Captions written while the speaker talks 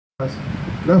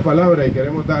unas palabras y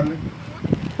queremos darle.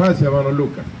 Pase, hermano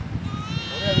Lucas.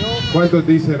 ¿Cuántos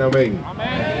dicen amén?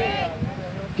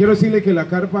 Quiero decirle que la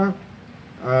carpa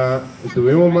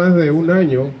estuvimos más de un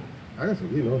año. Hágase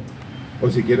aquí, ¿no? O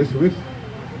si quiere subir.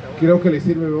 Creo que le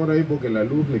sirve mejor ahí porque la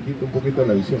luz le quita un poquito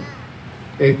la visión.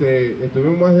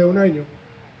 Estuvimos más de un año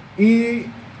y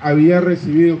había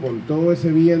recibido con todo ese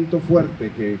viento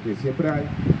fuerte que siempre hay,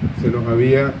 se nos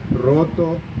había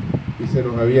roto y se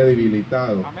nos había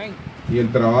debilitado. Amén. Y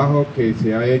el trabajo que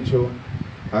se ha hecho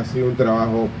ha sido un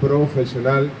trabajo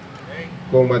profesional,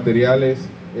 con materiales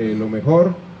lo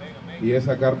mejor, y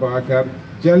esa carpa va a quedar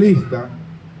ya lista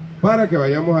para que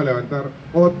vayamos a levantar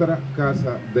otra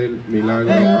casa del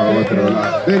milagro a otro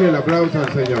lado. Denle el aplauso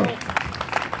al Señor.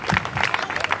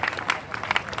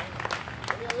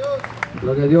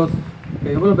 Gloria a Dios. Que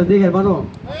Dios me lo bendiga, hermano.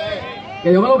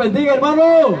 Que Dios me lo bendiga, hermano.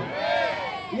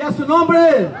 Y a su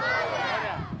nombre.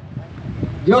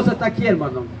 Dios está aquí,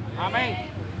 hermano. Amén.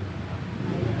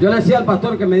 Yo le decía al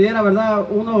pastor que me diera, ¿verdad?,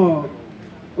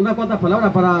 unas cuantas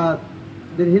palabras para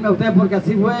dirigirme a usted, porque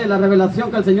así fue la revelación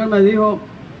que el Señor me dio,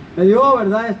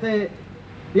 ¿verdad?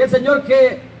 Y el Señor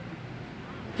que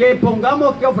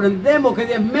pongamos, que ofrendemos, que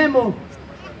diezmemos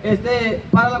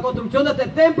para la construcción de este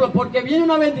templo, porque viene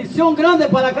una bendición grande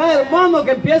para cada hermano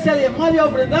que empiece a diezmar y a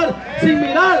ofrendar sin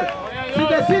mirar, sin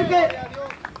decir que,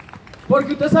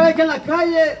 porque usted sabe que en la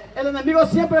calle el enemigo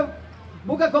siempre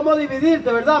busca cómo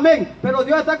dividirte, ¿verdad? Amén. Pero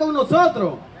Dios está con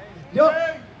nosotros.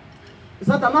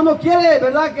 Satanás no quiere,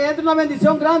 ¿verdad?, que entre una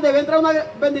bendición grande, entra una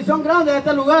bendición grande en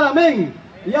este lugar, amén.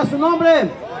 Y a su nombre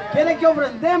quiere que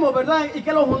ofrendemos, ¿verdad?, y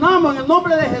que los unamos en el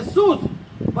nombre de Jesús,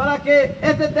 para que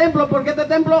este templo, porque este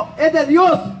templo es de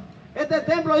Dios, este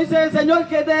templo dice el Señor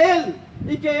que es de Él,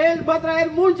 y que Él va a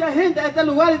traer mucha gente a este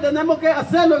lugar, y tenemos que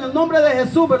hacerlo en el nombre de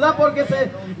Jesús, ¿verdad?, porque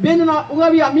viene un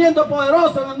avivamiento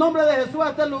poderoso en el nombre de Jesús a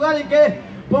este lugar, y que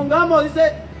pongamos,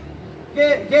 dice,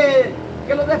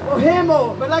 que lo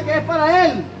despojemos, ¿verdad?, que es para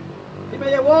Él. Y me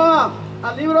llevó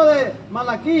al libro de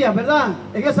Malaquías, ¿verdad?,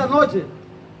 en esa noche.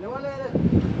 Le voy a leer esto.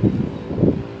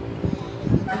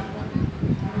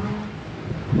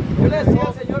 Yo le decía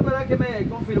al Señor, ¿verdad?, que me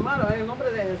confirmara en el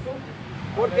nombre de Jesús,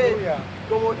 porque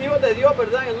como hijos de Dios,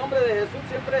 ¿verdad?, en el nombre de Jesús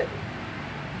siempre,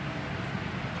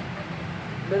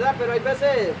 ¿verdad?, pero hay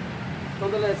veces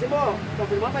cuando le decimos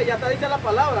confirmarme, ya está dicha la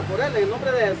palabra por Él en el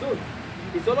nombre de Jesús,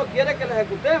 y solo quiere que la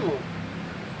ejecutemos.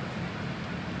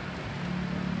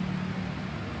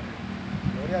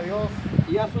 Gloria a Dios.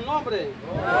 Y a su nombre.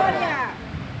 Gloria.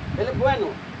 Él es bueno.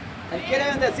 Él quiere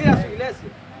bendecir a su iglesia.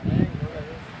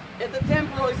 Este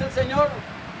templo, dice el Señor,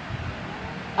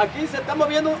 aquí se está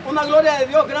moviendo una gloria de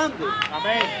Dios grande.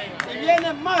 Amén. Y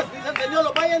vienen más, dice el Señor,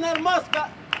 los va a llenar más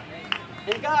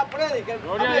en cada prédica.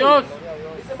 Gloria a Dios.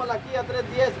 Dice Malaquías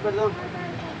 3:10, perdón.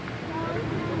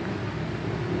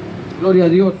 Gloria a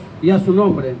Dios y a su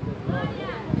nombre.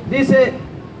 Dice,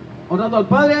 honrando al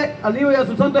Padre, al Hijo y a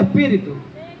su Santo Espíritu.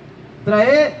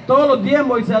 Trae todos los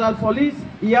diezmos, dice, al alfolí,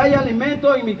 y hay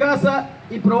alimento en mi casa,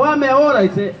 y probadme ahora,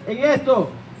 dice, en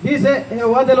esto, dice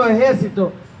Jehová de los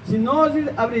ejércitos, si no,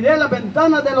 abriré las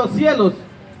ventanas de los cielos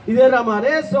y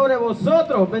derramaré sobre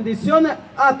vosotros bendiciones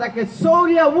hasta que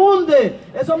sobreabunde.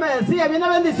 Eso me decía, viene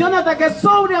bendición hasta que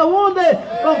sobreabunde,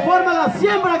 conforme a la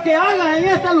siembra que hagas en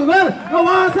este lugar. Lo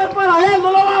vas a hacer para Él,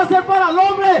 no lo vas a hacer para el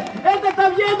hombre. Él te está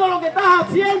viendo lo que estás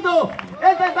haciendo.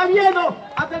 Él te está viendo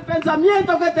hasta el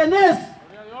pensamiento que tenés.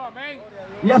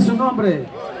 Y a su nombre.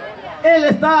 Él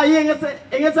está ahí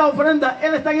en esa ofrenda,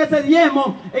 Él está en ese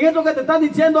diezmo, en esto que te están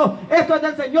diciendo, esto es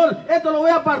del Señor, esto lo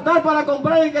voy a apartar para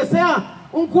comprar en que sea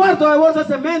un cuarto de bolsa de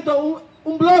cemento,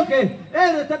 un bloque.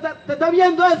 Él te está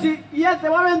viendo eso y Él te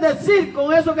va a bendecir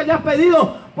con eso que le has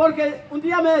pedido, porque un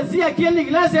día me decía aquí en la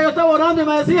iglesia, yo estaba orando y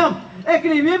me decía,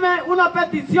 escribime una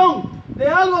petición de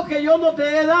algo que yo no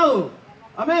te he dado,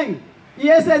 amén. Y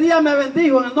ese día me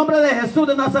bendijo en el nombre de Jesús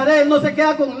de Nazaret. Él no se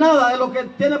queda con nada de lo que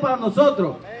tiene para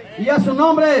nosotros. Y a su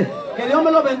nombre, que Dios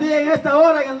me lo bendiga en esta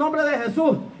hora, en el nombre de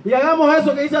Jesús. Y hagamos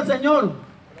eso que dice el Señor.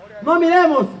 No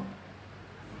miremos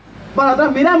para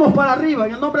atrás, miremos para arriba,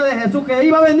 en el nombre de Jesús, que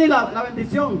iba a venir la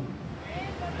bendición.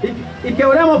 Y que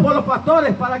oremos por los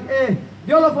pastores, para que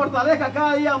Dios los fortalezca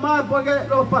cada día más, porque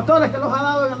los pastores que los ha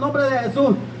dado en el nombre de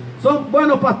Jesús son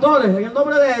buenos pastores, en el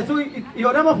nombre de Jesús. Y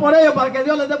oremos por ellos para que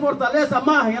Dios les dé fortaleza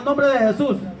más, en el nombre de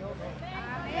Jesús.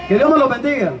 Que Dios me los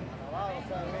bendiga.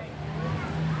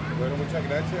 Bueno, muchas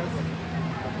gracias.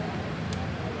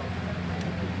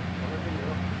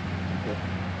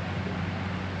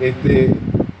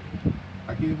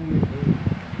 Aquí es un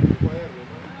cuaderno,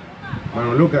 ¿no?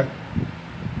 Bueno, Lucas,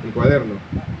 el cuaderno.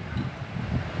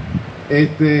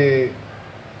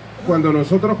 Cuando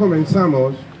nosotros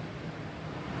comenzamos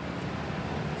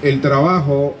el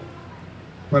trabajo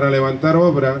para levantar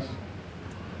obras,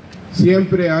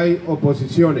 siempre hay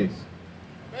oposiciones.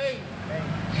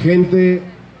 Gente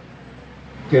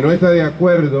que no está de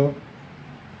acuerdo,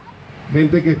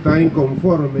 gente que está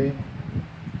inconforme,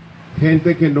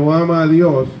 gente que no ama a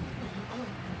Dios,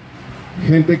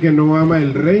 gente que no ama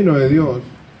el reino de Dios,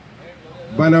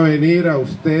 van a venir a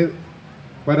usted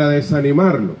para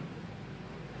desanimarlo.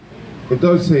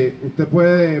 Entonces, usted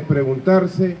puede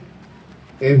preguntarse,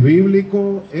 ¿es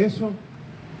bíblico eso?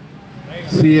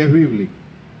 Sí, es bíblico.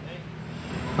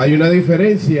 Hay una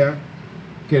diferencia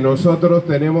que nosotros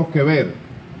tenemos que ver.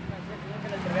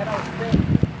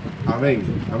 Amén,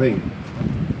 amén.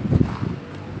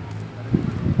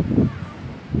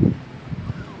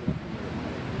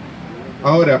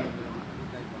 Ahora,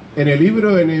 en el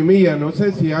libro de Nehemías, no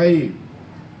sé si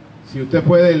usted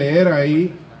puede leer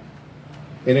ahí,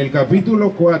 en el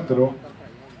capítulo 4,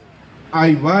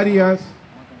 hay varias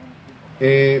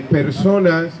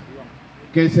personas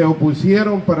que se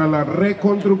opusieron para la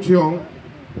reconstrucción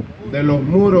de los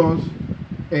muros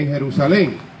en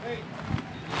Jerusalén.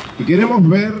 Y queremos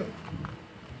ver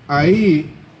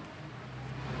ahí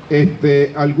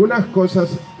algunas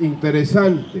cosas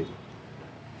interesantes.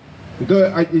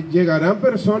 Entonces, llegarán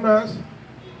personas,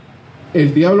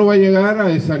 el diablo va a llegar a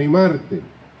desanimarte,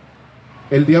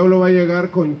 el diablo va a llegar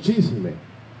con chisme,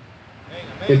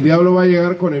 el diablo va a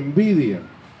llegar con envidia,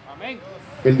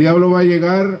 el diablo va a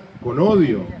llegar con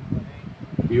odio,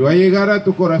 y va a llegar a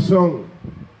tu corazón,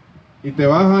 y te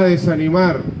vas a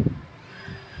desanimar.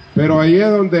 Pero ahí es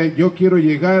donde yo quiero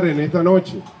llegar en esta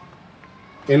noche,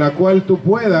 en la cual tú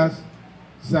puedas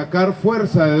sacar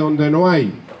fuerza de donde no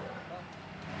hay.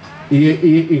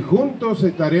 Y juntos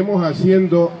estaremos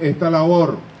haciendo esta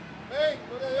labor.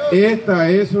 Esta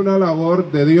es una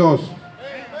labor de Dios.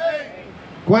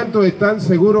 ¿Cuántos están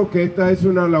seguros que esta es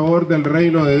una labor del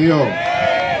reino de Dios?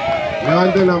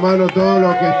 Levanten la mano todos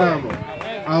los que estamos.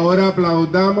 Ahora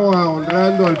aplaudamos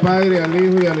honrando al Padre, al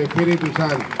Hijo y al Espíritu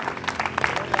Santo.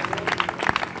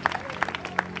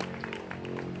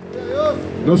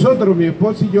 Nosotros, mi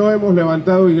esposa y yo, hemos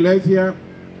levantado iglesia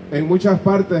en muchas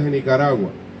partes de Nicaragua,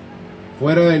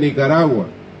 fuera de Nicaragua,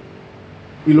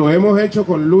 y lo hemos hecho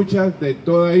con luchas de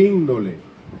toda índole,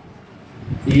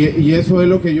 y eso es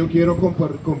lo que yo quiero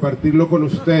compartirlo con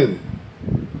ustedes.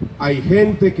 Hay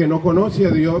gente que no conoce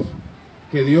a Dios,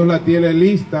 que Dios la tiene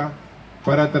lista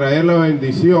para traer la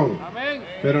bendición.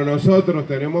 Pero nosotros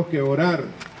tenemos que orar,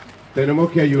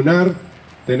 tenemos que ayunar,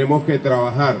 tenemos que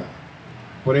trabajar.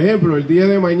 Por ejemplo, el día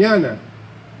de mañana,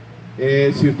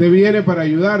 si usted viene para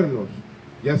ayudarnos,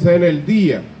 ya sea en el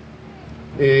día,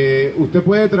 usted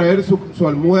puede traer su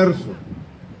almuerzo,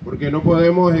 porque no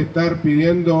podemos estar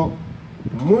pidiendo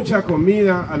mucha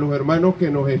comida a los hermanos que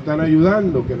nos están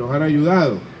ayudando, que nos han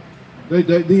ayudado.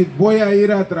 Entonces, voy a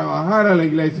ir a trabajar a la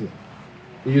iglesia.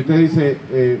 Y usted dice,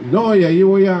 no, y ahí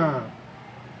voy a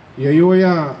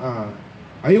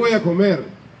comer.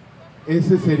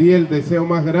 Ese sería el deseo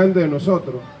más grande de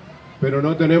nosotros, pero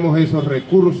no tenemos esos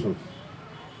recursos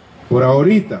por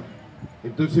ahorita.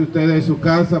 Entonces usted de su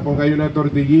casa ponga ahí una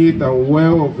tortillita, un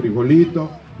huevo, un frijolito,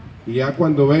 y ya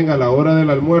cuando venga la hora del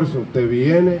almuerzo, usted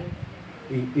viene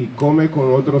y come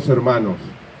con otros hermanos.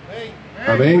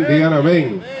 Amén, digan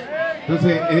amén.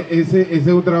 Entonces ese es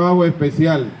un trabajo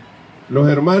especial. Los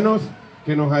hermanos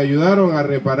que nos ayudaron a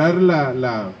reparar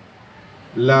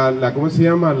 ¿cómo se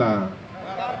llama?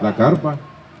 La carpa.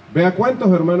 Vea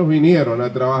cuántos hermanos vinieron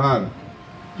a trabajar.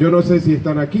 Yo no sé si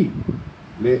están aquí.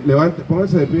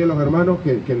 Pónganse de pie los hermanos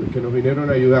que nos vinieron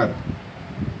a ayudar.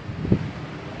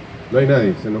 No hay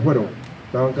nadie, se nos fueron.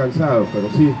 Estaban cansados, pero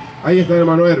sí. Ahí está el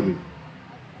hermano Erwin.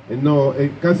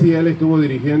 Casi él estuvo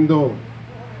dirigiendo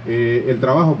el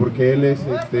trabajo, porque él es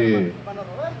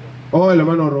Oh, el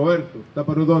hermano Roberto. ¿Está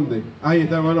por dónde? Ahí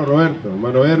está el hermano Roberto.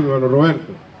 Hermano Erwin, hermano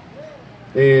Roberto.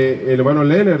 El hermano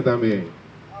Leonard también.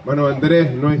 Hermano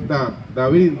Andrés no está,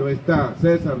 David no está,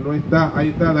 César no está, ahí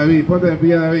está David, ponte de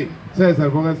pie David, César,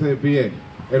 pónganse de pie,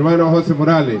 hermano José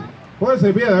Morales, pónganse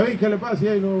de pie David, ¿qué le pasa? Y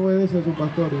ahí no obedece a su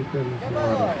pastor y usted no.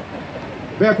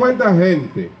 Vea cuánta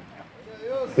gente,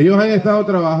 ellos han estado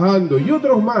trabajando y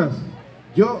otros más.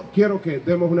 Yo quiero que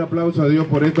demos un aplauso a Dios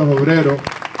por estos obreros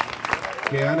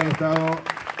que han estado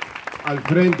al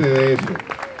frente de eso.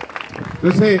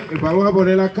 Entonces, vamos a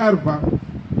poner la carpa,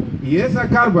 y esa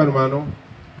carpa, hermano,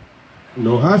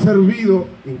 nos ha servido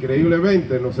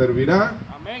increíblemente, nos servirá.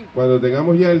 Amén. Cuando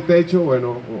tengamos ya el techo,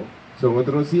 bueno, son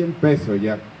otros 100 pesos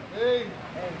ya.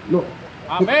 No.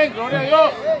 Amén, gloria a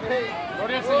Dios,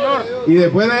 gloria al Señor. Y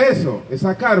después de eso,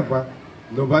 esa carpa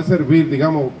nos va a servir,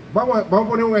 digamos, vamos a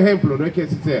poner un ejemplo, no es que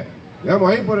así sea.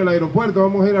 Digamos, ahí por el aeropuerto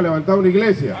vamos a ir a levantar una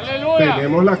iglesia. ¡Aleluya!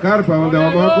 Tenemos la carpa donde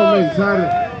vamos a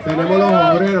comenzar. Tenemos los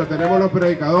obreros, tenemos los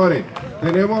predicadores.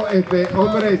 Tenemos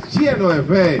hombres llenos de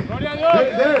fe. ¡Gloria a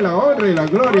Dios! Denle la honra y la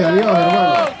gloria a Dios,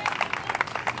 hermano.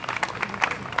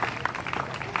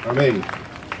 Amén.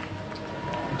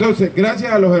 Entonces,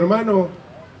 gracias a los hermanos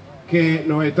que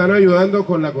nos están ayudando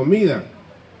con la comida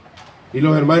y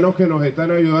los hermanos que nos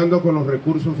están ayudando con los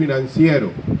recursos financieros.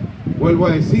 Vuelvo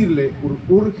a decirle,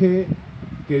 urge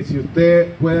que si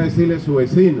usted pueda decirle a su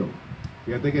vecino,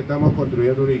 fíjate que estamos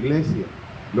construyendo una iglesia,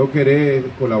 no querés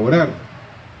colaborar.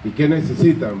 ¿Y qué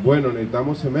necesitan? Bueno,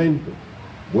 necesitamos cemento.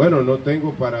 Bueno, no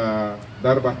tengo para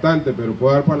dar bastante, pero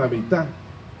puedo dar para la mitad.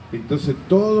 Entonces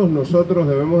todos nosotros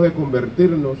debemos de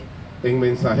convertirnos en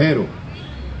mensajeros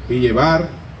y llevar.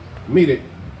 Mire,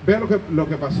 vea lo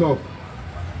que pasó.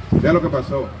 Vea lo que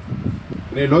pasó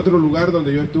en el otro lugar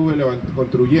donde yo estuve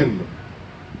construyendo.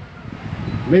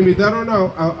 Me invitaron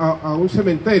a un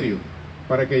cementerio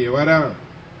para que llevara,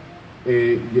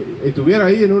 estuviera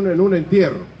ahí en un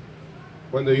entierro.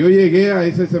 Cuando yo llegué a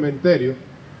ese cementerio,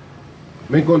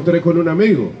 me encontré con un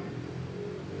amigo.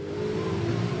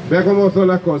 Vea cómo son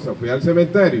las cosas. Fui al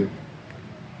cementerio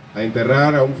a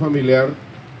enterrar a un familiar,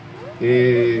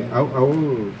 a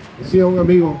un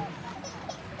amigo.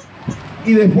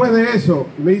 Y después de eso,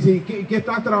 me dice, ¿qué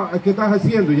estás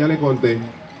haciendo? Y ya le conté.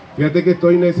 Fíjate que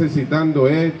estoy necesitando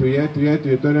esto y esto y esto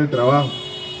y estoy en el trabajo.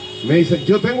 Me dice,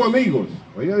 yo tengo amigos.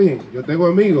 Oiga bien, yo tengo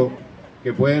amigos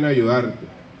que pueden ayudarte.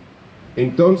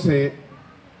 Entonces,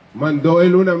 mandó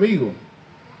él un amigo.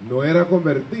 No era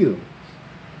convertido.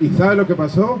 ¿Y sabe lo que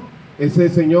pasó? Ese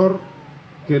señor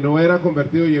que no era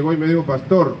convertido llegó y me dijo,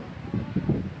 pastor,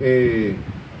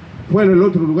 fue en el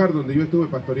otro lugar donde yo estuve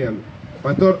pastoreando.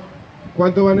 Pastor,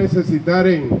 ¿cuánto va a necesitar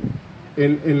en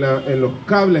los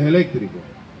cables eléctricos?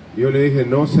 Y yo le dije,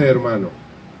 no sé, hermano.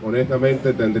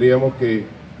 Honestamente tendríamos que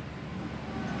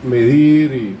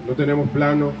medir y no tenemos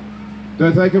plano.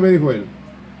 Entonces, ¿sabe qué me dijo él?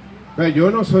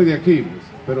 Yo no soy de aquí,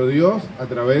 pero Dios, a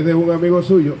través de un amigo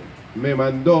suyo, me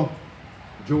mandó.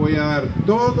 Yo voy a dar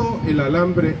todo el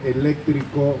alambre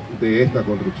eléctrico de esta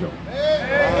construcción.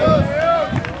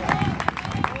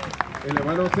 El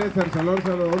hermano César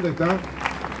Salórzano, ¿dónde está?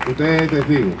 Usted es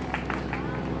testigo.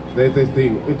 Usted es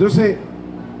testigo. Entonces,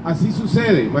 así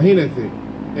sucede. Imagínense,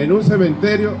 en un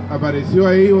cementerio apareció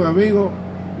ahí un amigo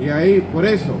y ahí, por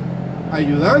eso,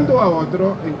 ayudando a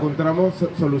otro, encontramos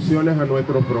soluciones a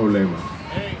nuestros problemas.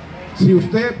 Si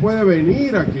usted puede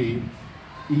venir aquí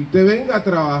y usted venga a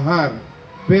trabajar,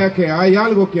 vea que hay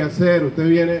algo que hacer, usted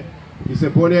viene y se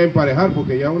pone a emparejar,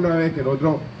 porque ya una vez que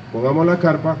nosotros pongamos la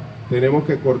carpa, tenemos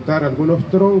que cortar algunos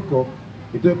troncos.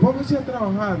 Entonces póngase a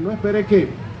trabajar, no espere que,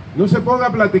 no se ponga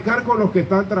a platicar con los que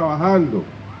están trabajando.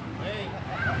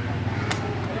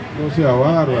 No sea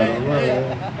bárbaro,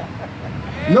 hermano.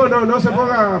 No se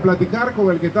ponga a platicar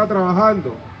con el que está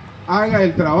trabajando. Haga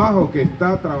el trabajo que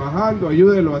está trabajando,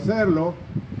 ayúdelo a hacerlo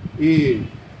y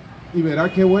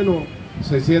verá qué bueno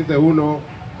se siente uno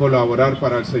colaborar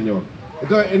para el Señor.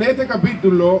 Entonces, en este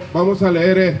capítulo vamos a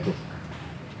leer esto.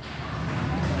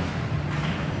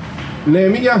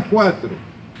 Nehemías 4,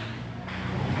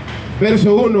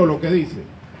 verso 1, lo que dice: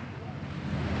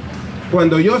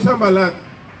 cuando oyó Sanbalat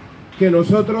que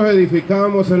nosotros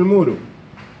edificábamos el muro,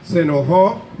 se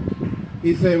enojó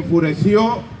y se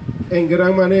enfureció en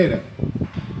gran manera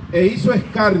e hizo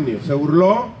escarnio, se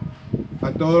burló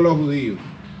a todos los judíos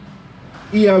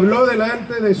y habló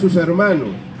delante de sus hermanos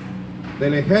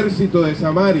del ejército de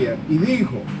Samaria y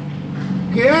dijo: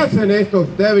 ¿qué hacen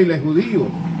estos débiles judíos?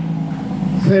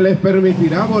 ¿Se les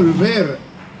permitirá volver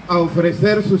a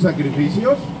ofrecer sus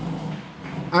sacrificios?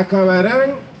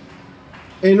 ¿Acabarán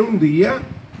en un día?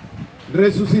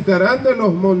 ¿Resucitarán de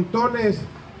los montones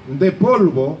de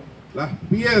polvo las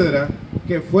piedras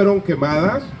que fueron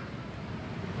quemadas?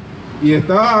 Y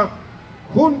estaba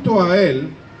junto a él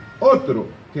otro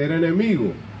que era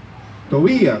enemigo,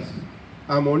 Tobías,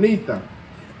 amonita,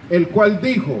 el cual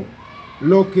dijo: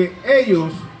 lo que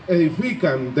ellos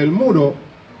edifican del muro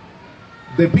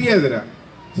de piedra,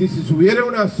 si se subiera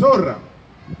una zorra,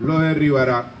 lo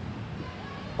derribará.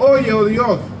 Oye, oh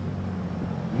Dios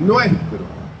nuestro,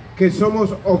 que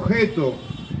somos objeto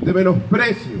de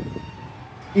menosprecio,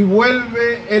 y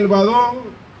vuelve el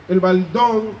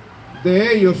baldón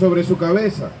de ellos sobre su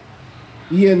cabeza,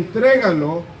 y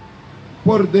entrégalo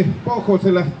por despojos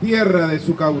en las tierras de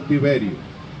su cautiverio.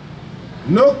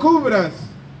 No cubras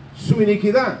su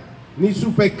iniquidad, ni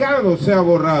su pecado sea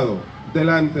borrado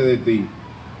delante de ti,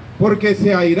 porque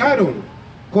se airaron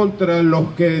contra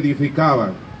los que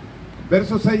edificaban.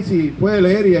 Verso 6, si puede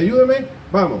leer y ayúdeme.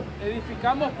 Vamos.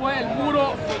 Edificamos pues el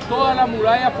muro y toda la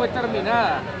muralla fue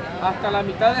terminada hasta la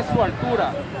mitad de su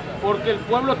altura, porque el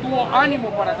pueblo tuvo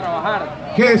ánimo para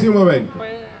trabajar. Quédese un momento.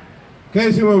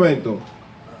 Quédese un momento.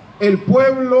 El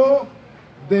pueblo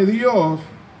de Dios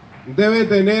debe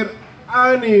tener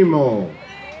ánimo.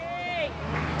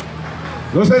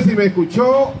 No sé si me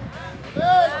escuchó.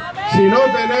 Si no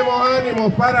tenemos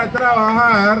ánimo para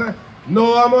trabajar,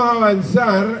 no vamos a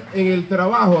avanzar en el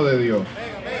trabajo de Dios.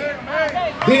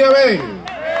 Dígame.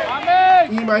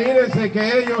 Imagínense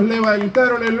que ellos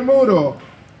levantaron el muro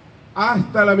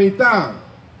hasta la mitad,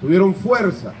 tuvieron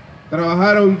fuerza,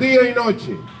 trabajaron día y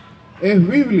noche. Es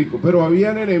bíblico, pero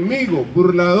habían enemigos,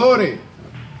 burladores.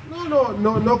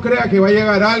 No crea que va a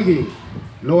llegar alguien,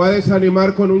 lo va a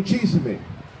desanimar con un chisme,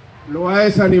 lo va a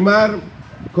desanimar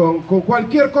con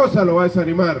cualquier cosa, lo va a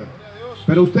desanimar.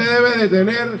 Pero usted debe de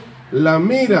tener la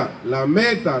mira, la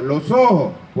meta, los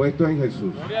ojos puestos en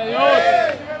Jesús. Gloria a Dios.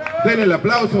 Denle el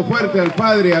aplauso fuerte al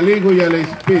Padre, al Hijo y al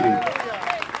Espíritu.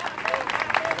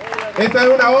 Esta es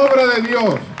una obra de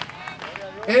Dios.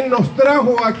 Él nos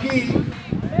trajo aquí,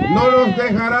 no nos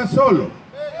dejará solo.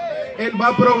 Él va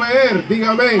a proveer,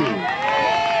 dígame.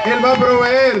 Él va a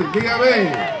proveer,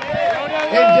 dígame.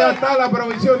 Él ya está la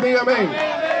provisión, dígame.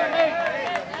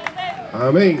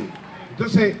 Amén.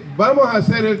 Entonces, vamos a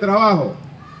hacer el trabajo.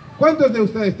 ¿Cuántos de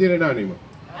ustedes tienen ánimo?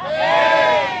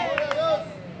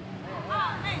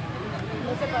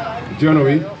 Yo no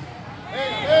vi.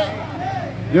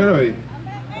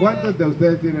 ¿Cuántos de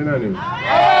ustedes tienen ánimo?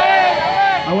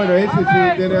 Ah, bueno, ese sí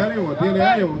tiene ánimo,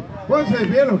 Pónganse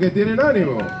bien los que tienen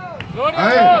ánimo. A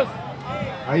ver.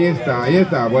 Ahí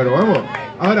está. Bueno, vamos.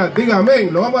 Ahora, diga amén,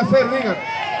 lo vamos a hacer, digan.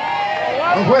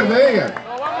 Más fuerte, digan.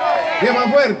 Diga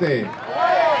más fuerte.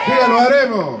 Diga, lo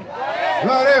haremos.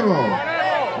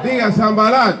 Diga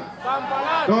Sanbalat.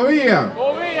 Tobías.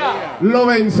 Lo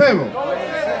vencemos.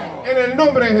 En el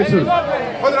nombre de Jesús.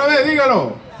 Otra vez,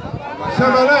 dígalo.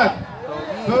 Sanbalat.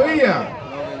 Tobías.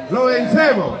 Lo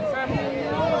vencemos.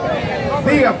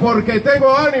 Diga, porque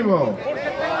tengo ánimo.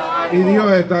 Y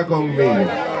Dios está conmigo.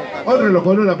 Honrenlo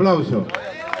con un aplauso.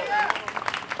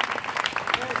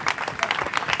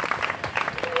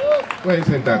 Pueden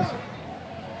sentarse.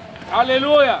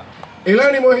 Aleluya. El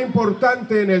ánimo es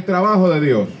importante en el trabajo de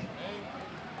Dios.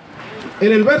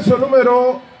 En el verso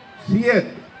número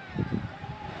 7.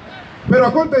 Pero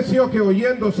aconteció que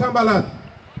oyendo Sanbalat,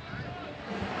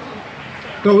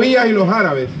 Tobías y los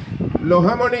árabes, los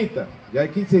amonitas, ya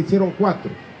aquí se hicieron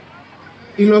 4,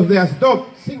 y los de Asdod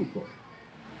 5,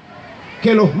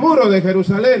 que los muros de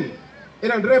Jerusalén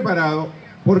eran reparados,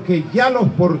 porque ya los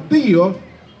portillos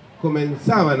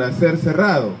comenzaban a ser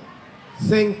cerrados.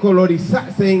 Se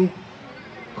encolerizaron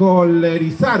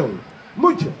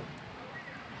mucho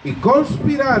y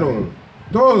conspiraron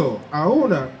todo a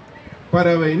una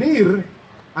para venir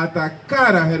a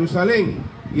atacar a Jerusalén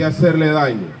y hacerle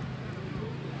daño.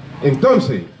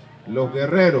 Entonces los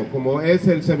guerreros, como es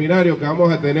el seminario que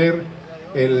vamos a tener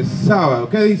el sábado,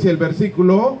 ¿qué dice el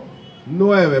versículo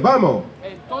 9? Vamos.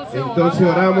 Entonces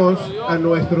oramos a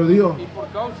nuestro Dios,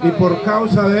 y por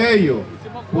causa de ello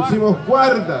pusimos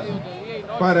guardas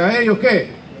para ellos,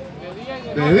 ¿qué?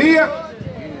 De día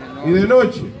y de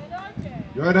noche.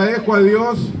 Yo agradezco a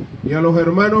Dios y a los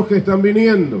hermanos que están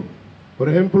viniendo. Por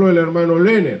ejemplo, el hermano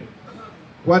Lenner,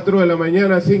 4 de la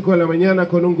mañana, 5 de la mañana,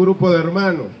 con un grupo de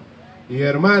hermanos y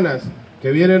hermanas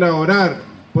que vienen a orar,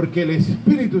 porque el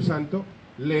Espíritu Santo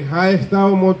les ha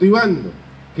estado motivando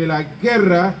que la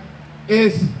guerra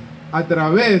es a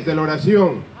través de la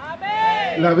oración.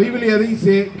 La Biblia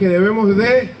dice que debemos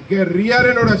de guerrear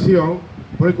en oración,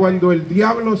 porque cuando el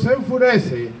diablo se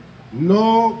enfurece,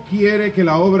 no quiere que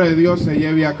la obra de Dios se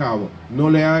lleve a cabo.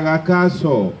 No le haga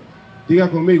caso. Diga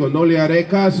conmigo, no le haré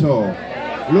caso.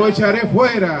 Lo echaré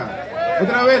fuera.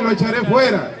 Otra vez, lo echaré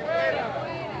fuera.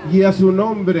 Y a su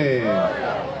nombre.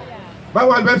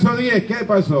 Vamos al verso 10, ¿qué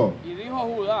pasó? Y dijo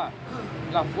Judá,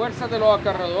 las fuerzas de los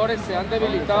acarreadores se han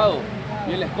debilitado,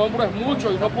 y el escombro es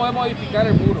mucho, y no podemos edificar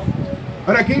el muro.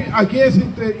 Ahora aquí es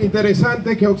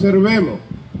interesante que observemos.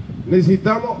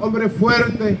 Necesitamos hombres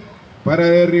fuertes para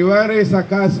derribar esa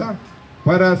casa,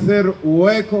 para hacer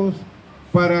huecos,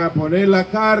 para poner la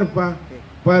carpa,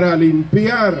 para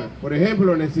limpiar. Por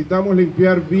ejemplo, necesitamos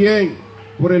limpiar bien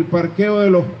por el parqueo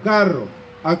de los carros,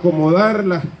 acomodar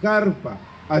las carpas,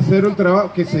 hacer un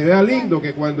trabajo que se vea lindo,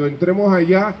 que cuando entremos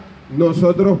allá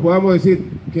nosotros podamos decir,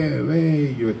 qué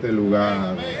bello este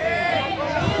lugar.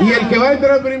 Y el que va a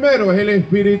entrar primero es el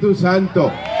Espíritu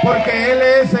Santo, porque Él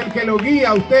es el que lo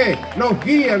guía a usted, nos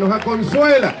guía, nos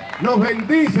consuela, nos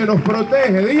bendice, nos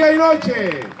protege día y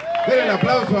noche. Denle el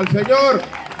aplauso al Señor.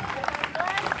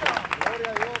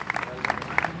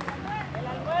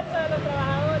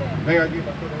 Venga aquí,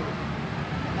 pastor.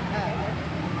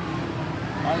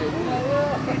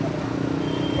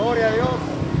 Gloria a Dios.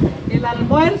 El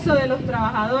almuerzo de los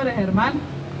trabajadores, hermano.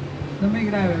 No me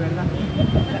grabe, ¿verdad?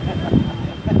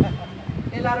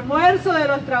 El almuerzo de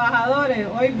los trabajadores.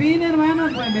 Hoy vine, hermano,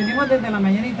 pues venimos desde la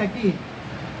mañanita aquí.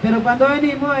 Pero cuando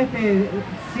venimos,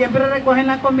 siempre recogen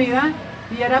la comida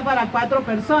y era para 4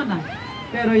 personas.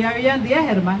 Pero ya habían 10,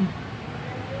 hermano.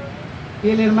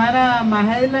 Y la hermana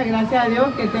Majedla, gracias a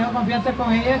Dios, que tengo confianza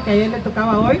con ella, que a ella le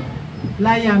tocaba hoy,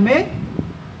 la llamé,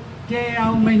 que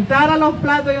aumentara los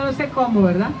platos, yo no sé cómo,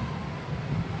 ¿verdad?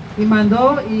 Y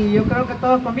mandó, y yo creo que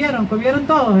todos comieron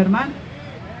todos, hermano.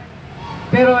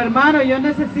 Pero hermano, yo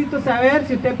necesito saber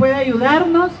si usted puede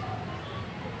ayudarnos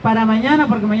para mañana,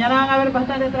 porque mañana van a haber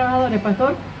bastantes trabajadores,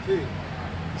 pastor. Sí.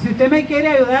 Si usted me quiere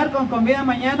ayudar con comida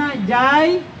mañana, ya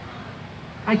hay.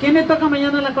 ¿A quién le toca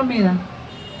mañana la comida?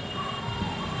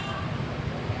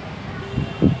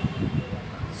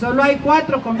 Solo hay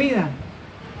 4 comidas.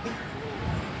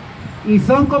 Y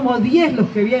son como 10 los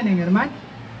que vienen, hermano.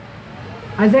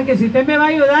 Así que si usted me va a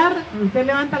ayudar, usted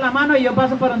levanta la mano y yo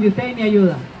paso por donde usted y me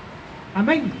ayuda.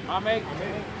 Amén. Amén.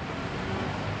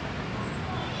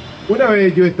 Una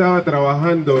vez yo estaba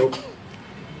trabajando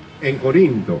en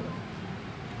Corinto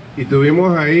y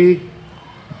tuvimos ahí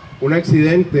un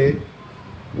accidente.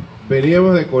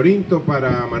 Veníamos de Corinto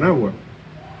para Managua,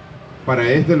 para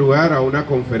este lugar, a una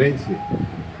conferencia.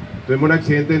 Tuvimos un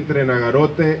accidente entre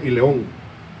Nagarote y León,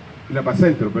 La Paz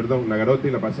Centro, perdón, Nagarote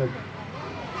y La Paz Centro.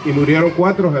 Y murieron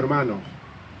 4 hermanos.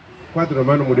 4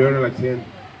 hermanos murieron en el accidente.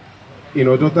 Y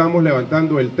nosotros estábamos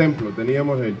levantando el templo,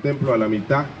 teníamos el templo a la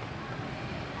mitad.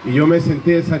 Y yo me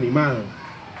sentí desanimado,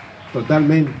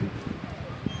 totalmente.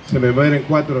 Se me mueren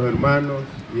 4 hermanos,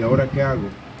 ¿y ahora qué hago?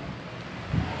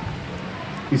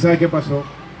 ¿Y sabe qué pasó?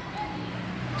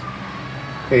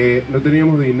 No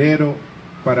teníamos dinero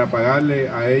para pagarle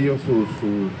a ellos su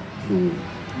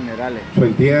Minerales.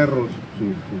 entierro,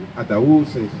 sus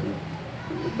ataúdes,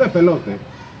 de pelote.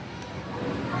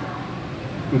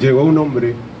 Llegó un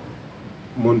hombre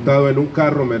montado en un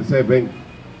carro Mercedes-Benz,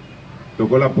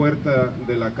 tocó la puerta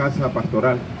de la casa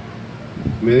pastoral,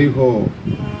 me dijo,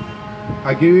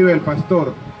 ¿aquí vive el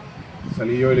pastor?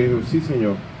 Salí yo y le dije, sí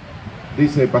señor.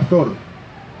 Dice, pastor,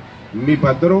 mi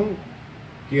patrón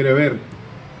quiere ver.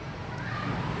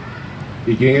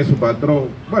 ¿Y quién es su patrón?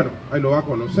 Bueno, ahí lo va a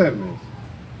conocer, me dice.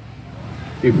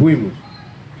 Y fuimos.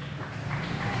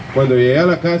 Cuando llegué a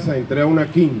la casa, entré a una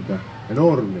quinta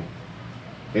enorme.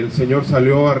 El Señor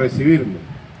salió a recibirme.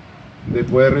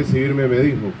 Después de recibirme me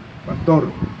dijo, pastor,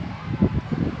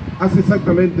 hace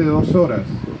exactamente 2 horas,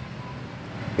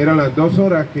 eran las 2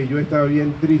 horas que yo estaba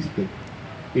bien triste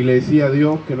y le decía a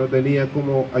Dios que no tenía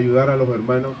cómo ayudar a los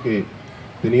hermanos que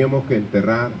teníamos que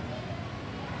enterrar,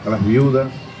 a las viudas.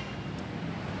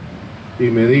 Y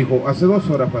me dijo, hace 2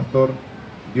 horas, pastor,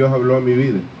 Dios habló a mi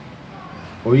vida,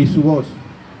 oí su voz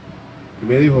y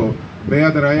me dijo, ve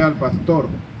a traer al pastor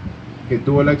que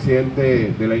tuvo el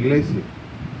accidente de la iglesia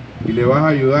y le vas a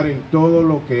ayudar en todo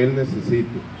lo que él necesite.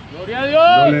 Gloria a Dios.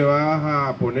 No le vas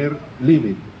a poner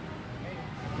límite.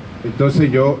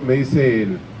 Entonces me dice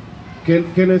él,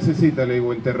 ¿qué necesita? Le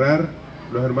digo, enterrar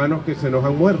los hermanos que se nos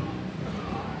han muerto.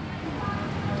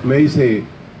 Me dice,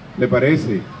 ¿le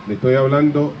parece? Le estoy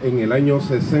hablando en el año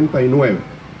 69.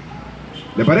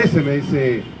 ¿Le parece? Me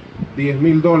dice,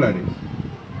 $10,000.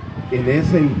 En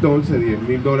ese entonces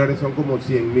 $10,000 son como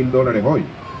 $100,000 hoy.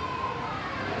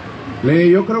 Le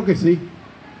dije, yo creo que sí.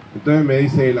 Entonces me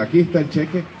dice él, aquí está el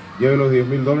cheque, lleve los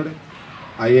 $10,000.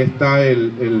 Ahí está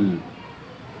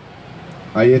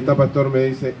ahí está, pastor, me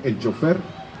dice, el chofer.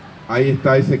 Ahí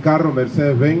está ese carro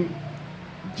Mercedes-Benz,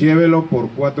 llévelo por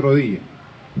 4 días.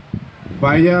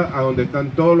 Vaya a donde están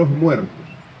todos los muertos,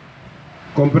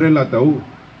 compre el ataúd,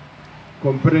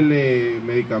 cómprele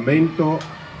medicamento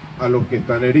a los que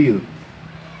están heridos,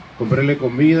 cómprele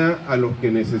comida a los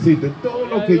que necesiten. Todo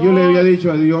lo que yo le había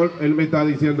dicho a Dios, Él me está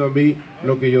diciendo a mí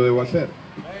lo que yo debo hacer.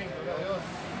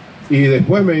 Y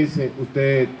después me dice,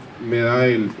 usted me da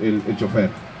el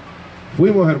chofer.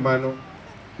 Fuimos, hermanos,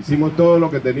 hicimos todo lo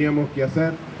que teníamos que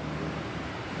hacer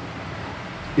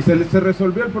y se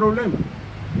resolvió el problema.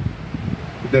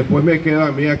 Después me queda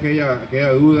a mí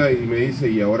aquella duda y me dice,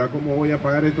 ¿y ahora cómo voy a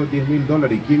pagar estos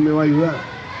 $10,000? ¿Y quién me va a ayudar?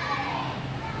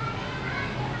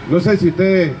 No sé si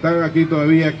ustedes están aquí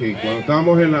todavía, que cuando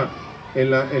estábamos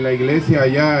en la iglesia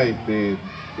allá, en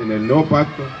el No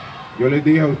Pacto, yo les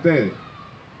dije a ustedes,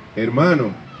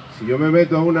 hermano, si yo me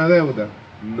meto a una deuda,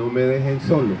 no me dejen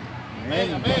solo. Amén.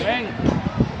 Amén.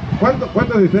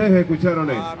 ¿Cuántos de ustedes escucharon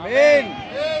eso? Amén.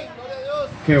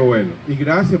 Qué bueno. Y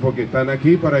gracias porque están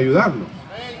aquí para ayudarnos.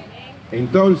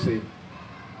 Entonces,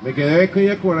 Me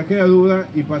quedé con aquella duda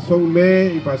y pasó un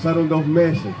mes y pasaron 2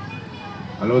 meses.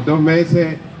 A los 2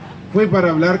 meses fui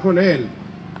para hablar con él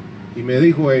y me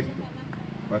dijo esto.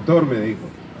 Pastor, me dijo,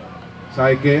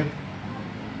 ¿sabe qué?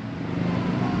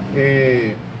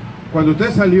 Cuando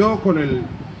usted salió con el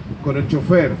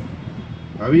chofer,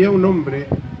 había un hombre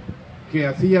que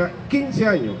hacía 15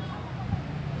 años.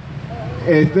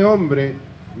 Este hombre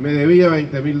me debía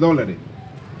 $20,000.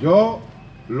 Yo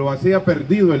lo hacía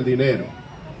perdido el dinero.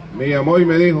 Me llamó y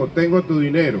me dijo, tengo tu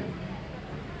dinero.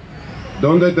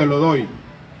 ¿Dónde te lo doy?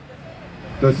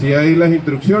 Entonces ahí las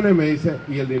instrucciones me dice,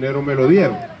 y el dinero me lo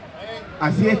dieron.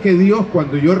 Así es que Dios,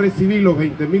 cuando yo recibí los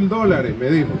 $20,000, me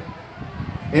dijo,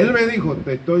 Él me dijo,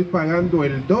 te estoy pagando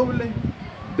el doble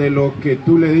de lo que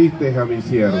tú le diste a mi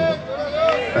siervo.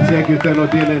 Así es que usted no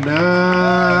tiene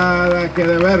nada que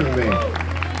deberme.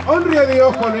 Honre a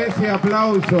Dios con ese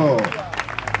aplauso.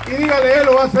 Y dígale, Él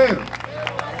lo va a hacer.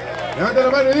 Levante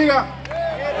la mano y diga.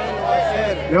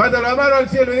 Levante la mano al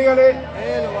cielo y dígale.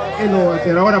 Él lo va a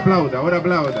hacer. Ahora aplauda, ahora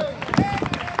aplauda.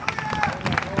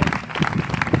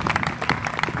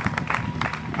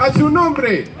 A su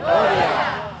nombre.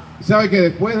 ¿Sabe que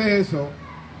después de eso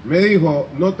me dijo,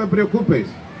 no te preocupes,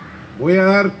 voy a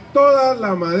dar toda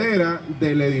la madera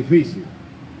del edificio?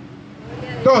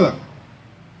 Toda.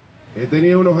 He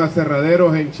tenido unos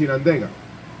aserraderos en Chinandega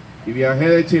y viajé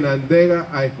de Chinandega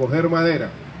a escoger madera.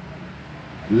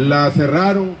 La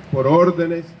cerraron por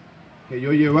órdenes que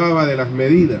yo llevaba de las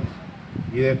medidas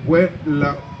y después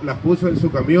las puso en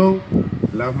su camión,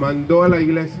 las mandó a la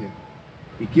iglesia.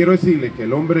 Y quiero decirle que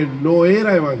el hombre no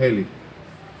era evangélico.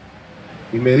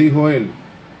 Y me dijo él,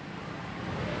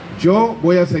 yo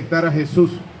voy a aceptar a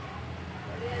Jesús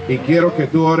y quiero que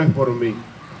tú ores por mí.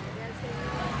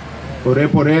 Oré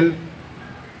por él,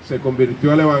 se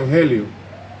convirtió al evangelio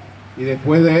y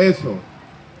después de eso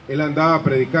él andaba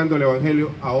predicando el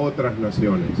evangelio a otras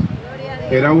naciones.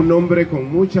 Era un hombre con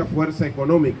mucha fuerza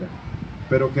económica,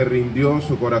 pero que rindió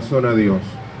su corazón a Dios.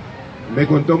 Me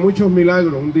contó muchos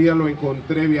milagros. Un día lo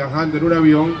encontré viajando en un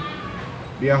avión.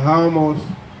 Viajábamos,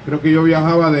 creo que yo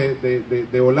viajaba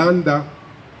de Holanda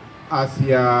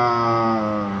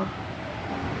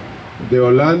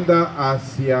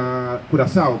hacia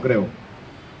Curazao, creo.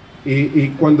 Y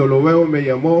cuando lo veo me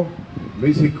llamó, me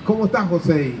dice, ¿cómo estás,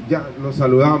 José? Y ya nos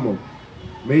saludamos.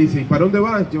 Me dice, ¿y para dónde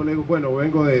vas? Yo le digo, bueno,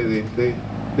 vengo de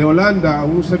Holanda a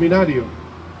un seminario.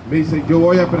 Me dice, yo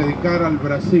voy a predicar al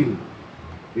Brasil.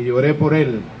 Y lloré por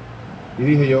él. Y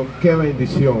dije yo, qué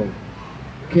bendición,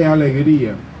 qué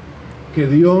alegría, que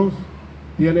Dios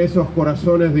tiene esos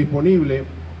corazones disponibles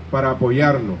para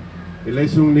apoyarnos. Él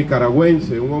es un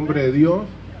nicaragüense, un hombre de Dios,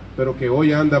 pero que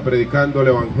hoy anda predicando el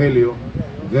evangelio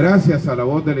gracias a la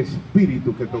voz del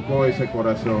Espíritu que tocó ese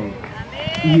corazón.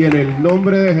 Y en el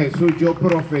nombre de Jesús yo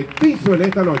profetizo en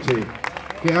esta noche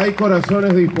que hay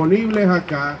corazones disponibles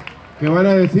acá que van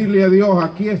a decirle a Dios,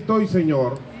 aquí estoy,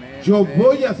 Señor, yo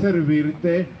voy a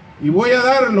servirte y voy a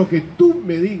dar lo que tú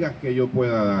me digas que yo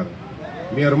pueda dar.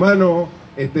 Mi hermano,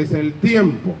 este es el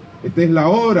tiempo, esta es la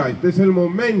hora, este es el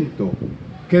momento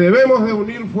que debemos de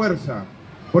unir fuerza,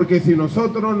 porque si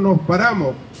nosotros nos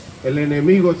paramos, el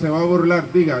enemigo se va a burlar.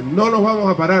 Diga, no nos vamos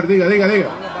a parar, diga. No nos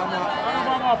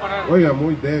vamos a parar. Oiga,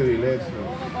 muy débil eso.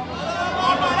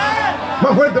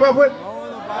 Más fuerte, más fuerte.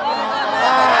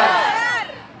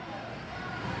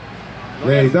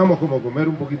 Necesitamos como comer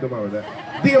un poquito más, ¿verdad?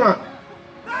 Diga más.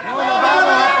 ¡No nos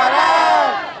vamos a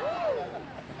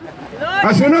parar!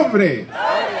 A su nombre.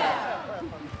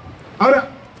 Ahora,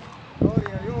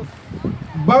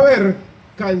 va a haber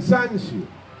cansancio,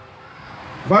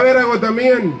 va a haber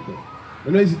agotamiento,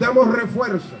 necesitamos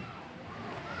refuerzo.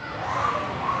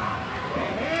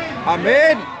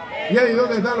 Amén. ¿Y ahí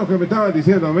dónde están los que me estaban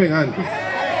diciendo amén antes?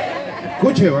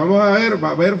 Escuche, va a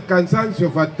haber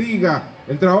cansancio, fatiga,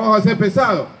 el trabajo va a ser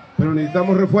pesado, pero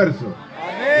necesitamos refuerzo.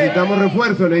 Necesitamos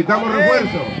refuerzo.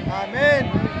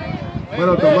 Amén.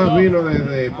 Bueno, Tomás vino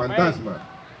desde Fantasma.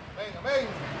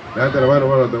 Levante la mano,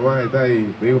 hermano Tomás, está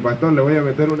ahí. Me dijo, pastor, le voy a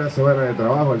meter una semana de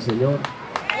trabajo al Señor.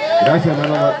 Gracias,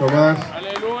 hermano Tomás.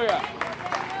 Aleluya.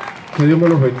 Que Dios me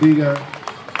los bendiga.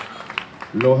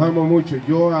 Los amo mucho.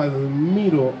 Yo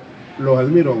los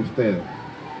admiro a ustedes.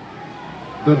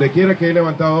 Donde quiera que he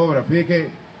levantado obra. Fíjate que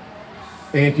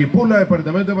en Equipula,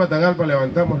 departamento de Matagalpa,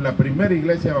 levantamos la primera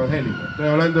iglesia evangélica. Estoy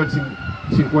hablando del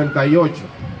 58.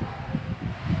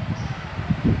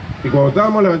 Y cuando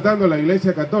estábamos levantando la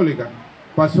iglesia católica,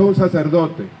 pasó un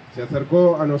sacerdote, se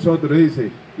acercó a nosotros y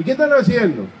dice, ¿y qué están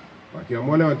haciendo? Aquí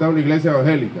vamos a levantar una iglesia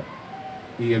evangélica.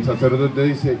 Y el sacerdote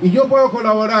dice, ¿y yo puedo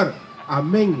colaborar?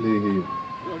 Amén, le dije yo.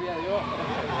 Gloria a Dios.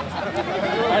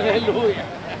 Aleluya.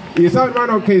 Y ese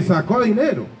hermano que sacó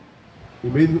dinero y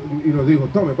nos dijo,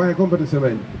 tome, vaya, compre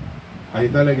cemento. Ahí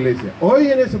está la iglesia.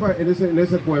 Hoy en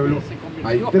ese pueblo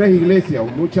hay 3 iglesias o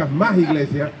muchas más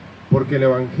iglesias porque el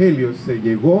evangelio se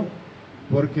llegó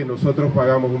porque nosotros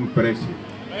pagamos un precio.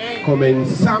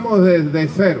 Comenzamos desde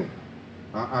cero.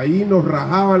 Ahí nos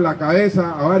rajaban la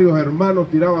cabeza, a varios hermanos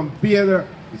tiraban piedras,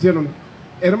 hicieron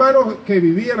hermanos que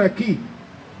vivían aquí,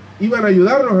 iban a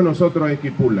ayudarnos a nosotros a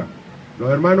Esquipula. Los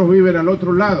hermanos viven al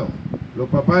otro lado, los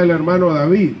papás del hermano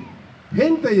David.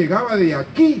 Gente llegaba de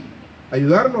aquí a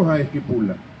ayudarnos a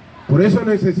Esquipula. Por eso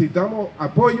necesitamos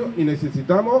apoyo y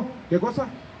necesitamos, ¿qué cosa?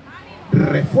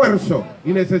 Refuerzo.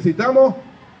 Y necesitamos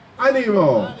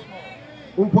ánimo.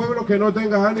 Un pueblo que no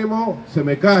tenga ánimo se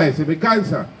me cae, se me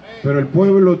cansa. Pero el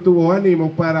pueblo tuvo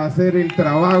ánimo para hacer el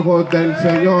trabajo del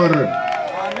Señor.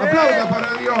 Aplauda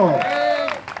para Dios.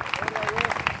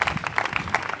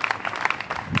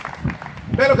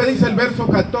 Ve lo que dice el verso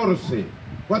 14,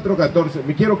 4:14.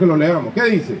 Me quiero que lo leamos. ¿Qué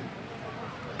dice?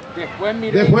 Después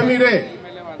miré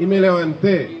y me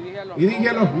levanté y dije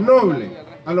a los nobles,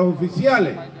 a los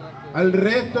oficiales, al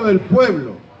resto del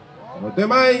pueblo: no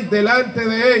temáis delante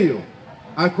de ellos,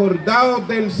 acordaos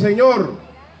del Señor,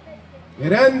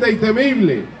 grande y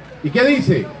temible. ¿Y qué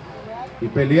dice? Y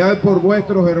pelead por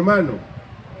vuestros hermanos,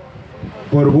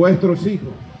 por vuestros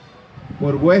hijos,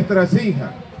 por vuestras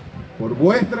hijas, por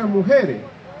vuestras mujeres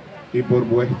y por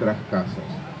vuestras casas.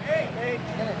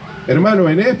 Hermano,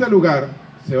 en este lugar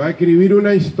se va a escribir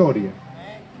una historia.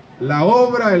 La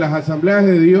obra de las asambleas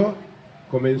de Dios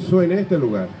comenzó en este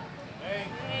lugar.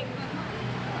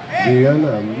 Digan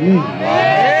amén.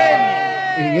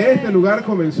 En este lugar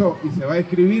comenzó y se va a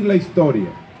escribir la historia,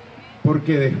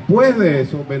 porque después de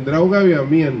eso vendrá un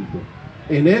avivamiento.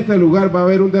 En este lugar va a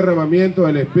haber un derramamiento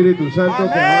del Espíritu Santo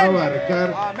que va a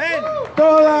abarcar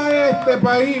todo este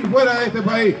país, fuera de este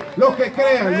país. Los que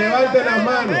crean, levanten las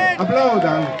manos,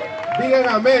 aplaudan, digan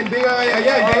amén, digan ay, ay,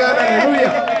 ay, digan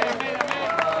aleluya.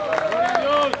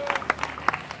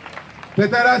 Usted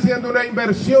estará haciendo una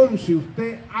inversión si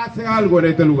usted hace algo en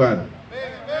este lugar.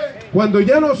 Cuando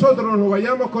ya nosotros nos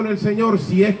vayamos con el Señor,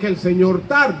 si es que el Señor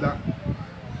tarda,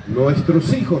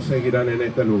 nuestros hijos seguirán en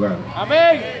este lugar.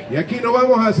 Amén. Y aquí no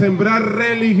vamos a sembrar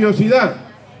religiosidad,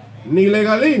 ni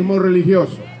legalismo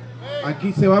religioso.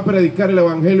 Aquí se va a predicar el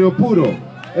evangelio puro,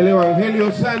 el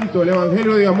evangelio santo, el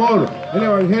evangelio de amor, el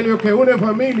evangelio que une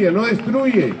familia, no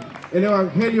destruye, el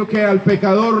evangelio que al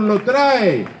pecador lo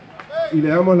trae. Y le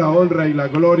damos la honra y la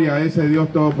gloria a ese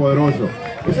Dios todopoderoso.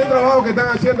 Ese trabajo que están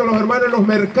haciendo los hermanos en los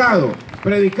mercados,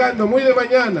 predicando muy de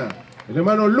mañana, el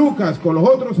hermano Lucas con los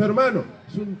otros hermanos,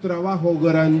 es un trabajo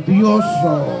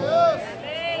grandioso.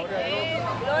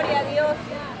 Gloria a Dios.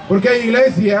 Porque hay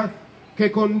iglesias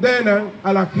que condenan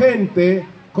a la gente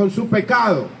con su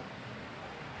pecado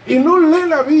y no lee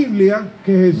la Biblia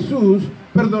que Jesús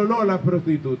perdonó a la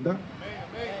prostituta.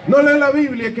 No lee la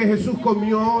Biblia que Jesús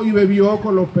comió y bebió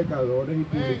con los pecadores y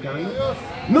publicanos.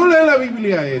 No lee la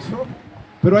Biblia eso.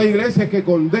 Pero hay iglesias que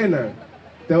condenan.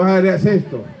 Te vas a hacer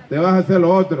esto, te vas a hacer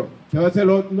lo otro, te vas a hacer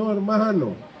lo otro. No,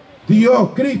 hermano. Dios,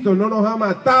 Cristo no nos ha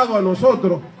matado a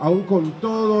nosotros, aun con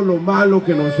todo lo malo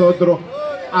que nosotros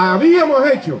habíamos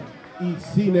hecho. Y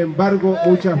sin embargo,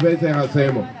 muchas veces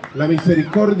hacemos. La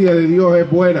misericordia de Dios es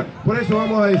buena. Por eso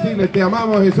vamos a decirle, te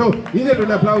amamos, Jesús. Y denle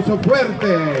un aplauso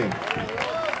fuerte.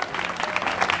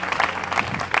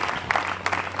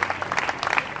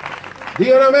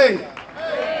 Digan amén.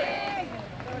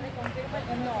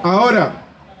 Ahora,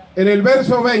 en el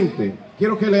verso 20,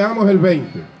 quiero que leamos el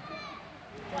 20.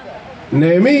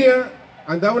 Nehemías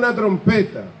andaba una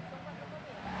trompeta.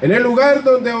 En el lugar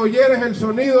donde oyeres el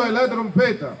sonido de la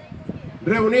trompeta,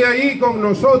 reunida ahí con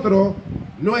nosotros,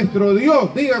 nuestro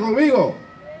Dios, diga conmigo,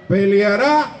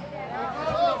 peleará.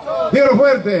 Dígalo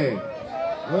fuerte.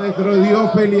 Nuestro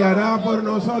Dios peleará por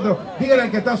nosotros. Dígale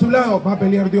al que está a su lado, va a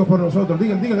pelear Dios por nosotros.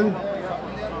 Dígale.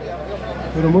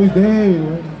 Pero muy débil,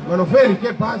 hermano Félix,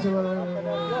 ¿qué pasa, hermano?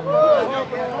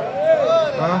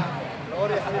 ¿Ah?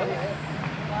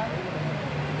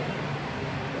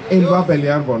 Él va a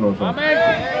pelear por nosotros.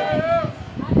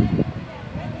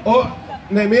 Oh,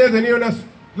 Nehemías tenía una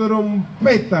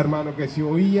trompeta, hermano, que se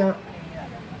oía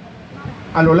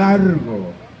a lo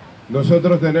largo.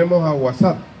 Nosotros tenemos a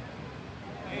WhatsApp.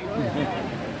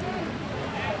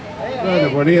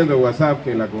 Poniendo WhatsApp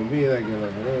que la comida, que la...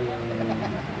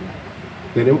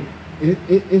 Tenemos,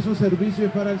 esos servicios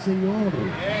es para el Señor.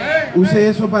 Use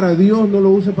eso para Dios, no lo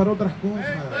use para otras cosas.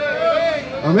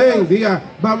 Amén. Diga,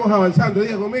 vamos avanzando.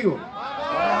 Diga conmigo.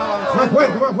 Más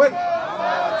fuerte, más fuerte.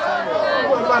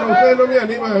 No, hermano, ustedes no me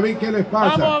animan a mí. ¿Qué les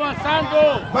pasa? Vamos avanzando.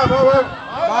 Vamos avanzando.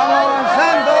 Vamos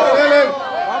avanzando. Dele.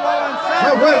 Vamos avanzando.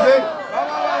 Más fuerte.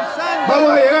 Vamos avanzando. Vamos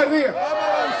a llegar, diga. Vamos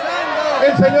avanzando.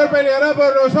 El Señor peleará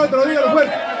por nosotros, dígalo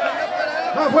fuerte.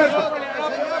 Más fuerte.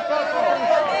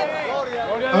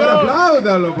 Ahora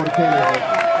apláudalo porque...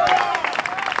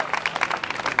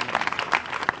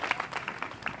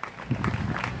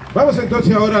 Vamos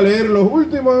entonces ahora a leer los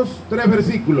últimos 3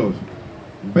 versículos,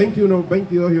 21,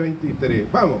 22 y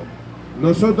 23. Vamos.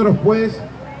 Nosotros pues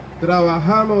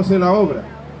trabajamos en la obra,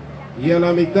 y a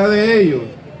la mitad de ellos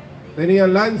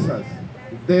tenían lanzas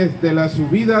desde la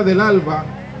subida del alba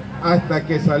hasta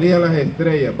que salían las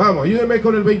estrellas. Vamos, ayúdenme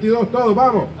con el 22 todos,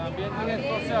 vamos. También dije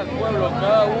entonces al pueblo,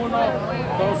 cada uno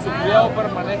con su criado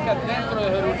permanezca dentro de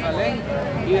Jerusalén,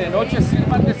 y de noche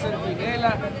sirvan de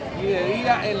centinela y de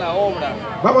día en la obra.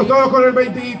 Vamos todos con el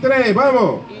 23,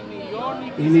 vamos.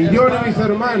 Y ni yo ni mis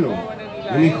hermanos,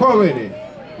 ni mis jóvenes,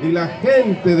 ni la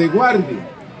gente de guardia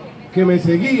que me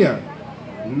seguía,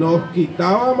 nos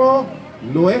quitábamos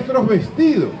nuestros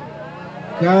vestidos.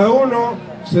 Cada uno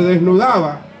se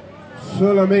desnudaba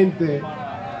solamente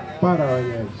para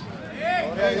bañarse.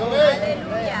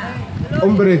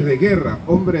 Hombres de guerra,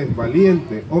 hombres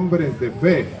valientes, hombres de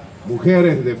fe,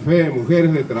 mujeres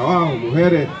de trabajo,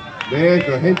 mujeres de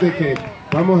esto, gente que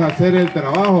vamos a hacer el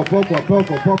trabajo poco a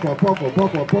poco.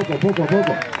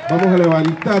 Vamos a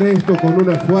levantar esto con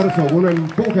un esfuerzo, un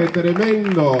empuje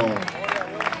tremendo.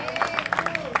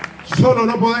 Solo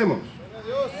no podemos.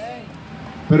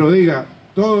 Pero diga,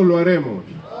 todos lo haremos.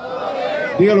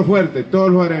 Dígalo fuerte,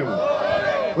 todos lo haremos.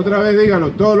 Otra vez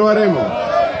dígalo, todos lo haremos.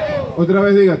 Otra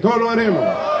vez diga, todos lo haremos.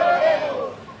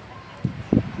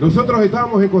 Nosotros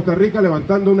estábamos en Costa Rica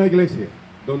levantando una iglesia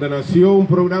donde nació un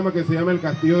programa que se llama El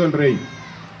Castillo del Rey.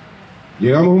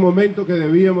 Llegamos a un momento que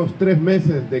debíamos 3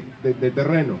 meses de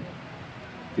terreno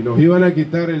y nos iban a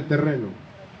quitar el terreno.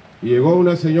 Y llegó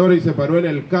una señora y se paró en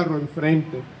el carro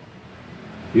enfrente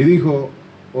y dijo,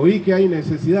 oí que hay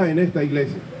necesidad en esta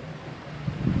iglesia.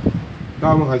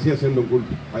 Estábamos así haciendo un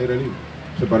culto, aire libre.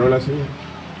 Se paró la señora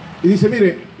y dice,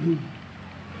 mire,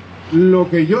 lo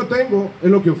que yo tengo es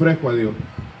lo que ofrezco a Dios.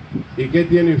 ¿Y qué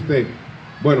tiene usted?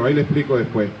 Bueno, ahí le explico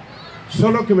después.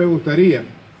 Solo que me gustaría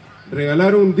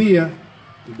regalar un día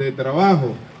de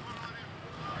trabajo,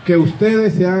 que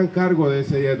ustedes se hagan cargo de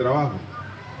ese día de trabajo.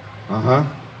 Ajá.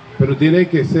 Pero tiene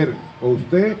que ser o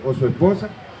usted o su esposa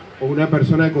o una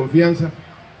persona de confianza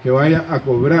que vaya a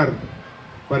cobrar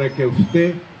para que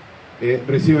usted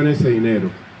reciban ese dinero.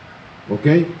 ¿Ok?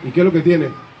 ¿Y qué es lo que tiene?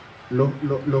 Los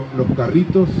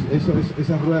carritos,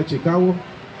 esas ruedas de Chicago,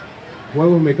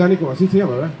 juegos mecánicos, así se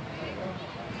llama, ¿verdad?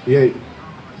 Y ahí,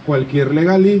 cualquier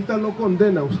legalista lo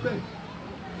condena a usted.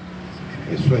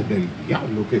 Eso es del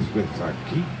diablo, que eso es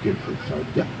aquí, que eso es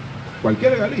allá.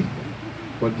 Cualquier legalista,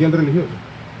 cualquier religioso.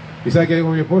 ¿Y sabe qué dijo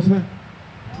mi esposa?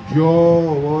 Yo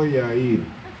voy a ir.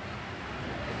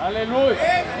 ¡Aleluya!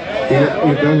 Y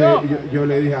entonces yo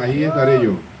le dije, ahí estaré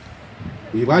yo.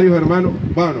 Y varios hermanos,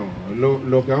 bueno,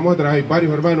 lo que vamos a traer,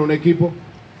 varios hermanos, un equipo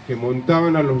que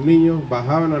montaban a los niños,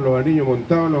 bajaban a los niños,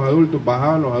 montaban a los adultos,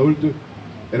 bajaban a los adultos.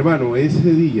 Hermano,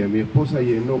 ese día mi esposa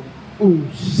llenó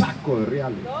un saco de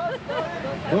reales.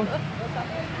 ¿No?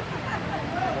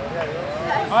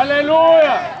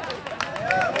 ¡Aleluya!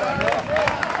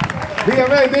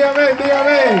 Dígame.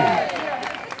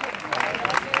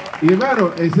 Y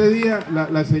hermano, ese día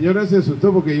la señora se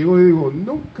asustó porque llegó y dijo,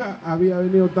 nunca había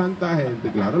venido tanta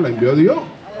gente. Claro, la envió Dios.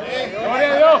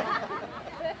 ¡Gloria a Dios!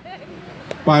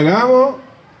 Pagamos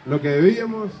lo que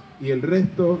debíamos y el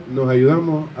resto nos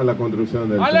ayudamos a la construcción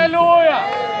del templo. ¡Aleluya!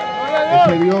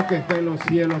 Ese Dios que está en los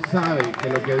cielos sabe que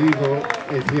lo que dijo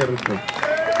es cierto.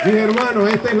 Dije, hermano,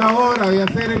 esta es la hora de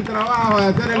hacer el trabajo, de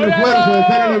hacer el esfuerzo, de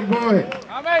hacer el empuje.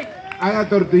 Amén. Haga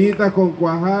tortillitas con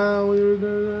cuajada.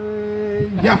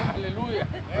 Ya. Aleluya.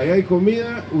 Ahí hay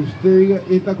comida. Usted diga,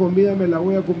 esta comida me la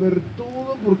voy a comer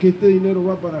todo porque este dinero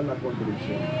va para la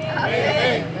construcción.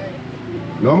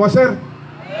 ¿Lo vamos a hacer?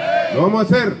 ¿Lo vamos a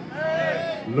hacer?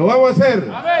 ¿Lo vamos a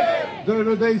hacer? Entonces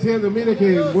no está diciendo, mire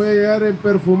que voy a llegar en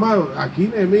perfumado.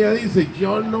 Aquí Nehemías dice,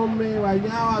 yo no me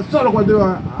bañaba solo cuando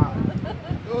iba a...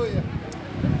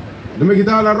 No me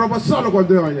quitaba la ropa solo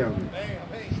cuando iba a bañarme.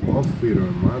 Oh, firo,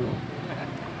 hermano.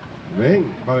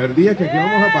 Ven, va a haber días que aquí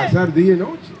vamos a pasar día y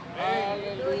noche.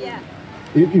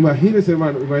 Imagínese,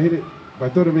 hermano, imagínese,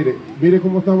 pastor, mire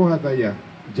cómo estamos hasta allá.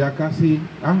 Ya casi,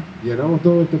 llenamos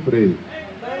todo este predio.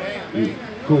 ¿Y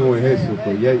cómo es eso?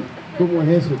 Pues ya, ¿cómo es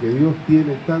eso que Dios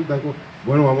tiene tantas cosas?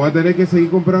 Bueno, vamos a tener que seguir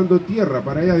comprando tierra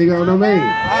para allá, digan amén.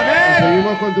 Amén.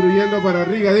 Seguimos construyendo para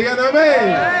arriba, digan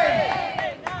amén.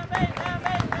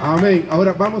 Amén.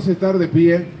 Ahora vamos a estar de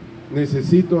pie.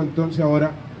 Necesito entonces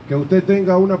ahora que usted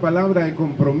tenga una palabra de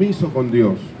compromiso con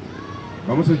Dios.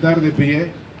 Vamos a estar de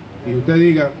pie y usted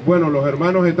diga, bueno, los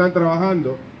hermanos están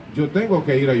trabajando, yo tengo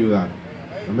que ir a ayudar.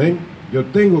 Amén. Yo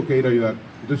tengo que ir a ayudar.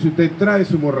 Entonces usted trae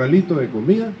su morralito de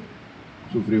comida,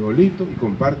 su frijolito y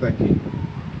comparta aquí.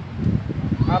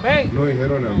 Amén. No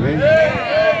dijeron amén.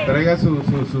 Traiga su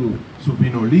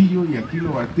pinolillo y aquí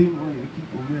lo batimos y aquí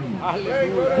comemos.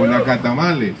 Aleluya. Con la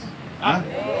catamales. ¿Ah?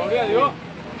 Gloria a Dios.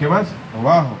 ¿Qué más?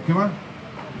 Abajo. ¿Qué más?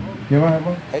 ¿Qué más,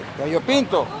 hermano? Gallo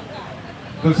Pinto.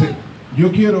 Entonces,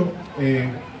 yo quiero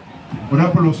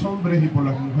orar por los hombres y por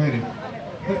las mujeres.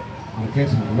 ¿Con qué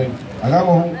es? Amén.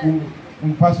 Hagamos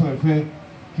un paso de fe.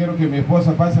 Quiero que mi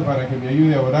esposa pase para que me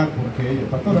ayude a orar porque ella...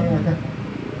 Pastora, ven acá.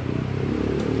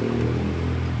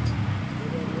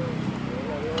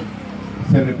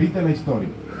 Se repite la historia.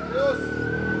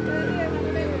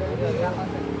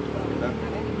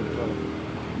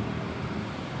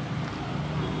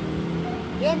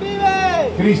 ¿Quién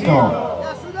vive? Cristo. ¡Y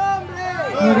a su nombre!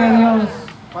 Gloria a Dios.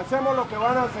 Pasemos lo que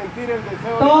van a sentir el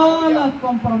deseo. Todos los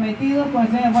comprometidos con el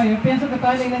Señor. Bueno, yo pienso que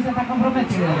toda la iglesia está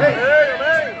comprometida.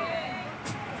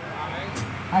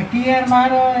 Aquí,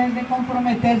 hermano, es de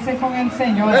comprometerse con el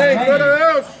Señor.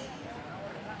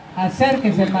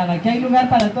 Acérquese, hermano. Aquí hay lugar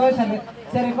para todos.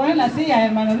 Se recogen las sillas,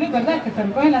 hermano Luis, ¿verdad? Que se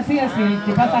recogen las sillas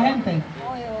si pasa gente.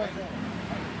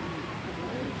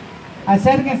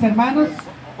 Acérquense, hermanos.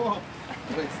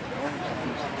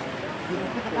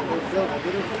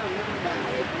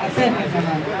 Acérquense,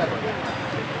 hermano.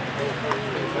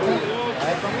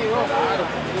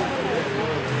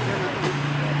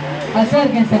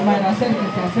 Acérquense, hermano,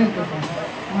 acérquense.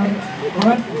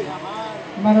 Roberto.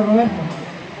 Hermano Roberto.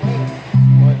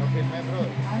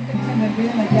 Antes que se me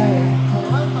olviden las llaves.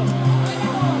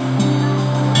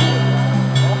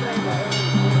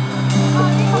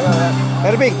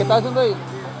 Ervin, ¿qué estás haciendo ahí?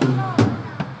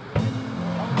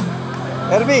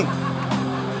 Ervin.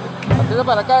 Haciendo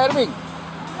para acá, Ervin.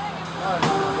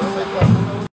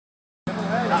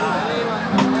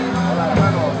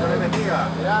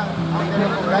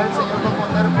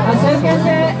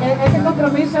 Acérquense, este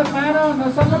compromiso, hermano, no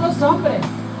solo los hombres.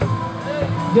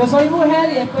 Yo soy mujer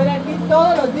y estoy aquí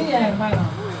todos los días, hermano.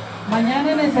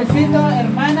 Mañana necesito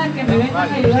hermanas que me vengan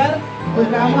a ayudar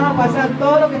porque vamos a pasar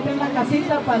todo lo que esté en la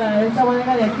casita para esta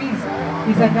bodega de aquí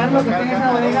y sacar lo que esté en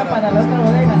esa bodega para la otra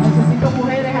bodega. Necesito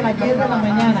mujeres a las 10 de la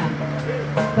mañana.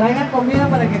 Traigan comida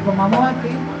para que comamos aquí.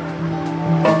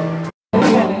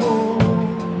 Dígale.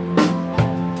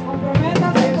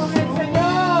 Comprométanse con el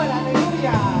Señor,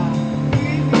 aleluya.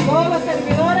 Todos los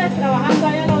servidores trabajando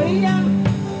allá en la orilla,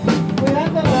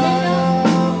 cuidando a los niños.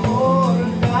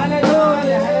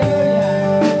 Aleluya,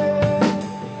 aleluya.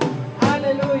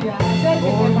 Aleluya.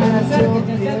 Acérquese, hermano,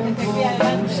 acérquese aquí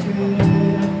adelante.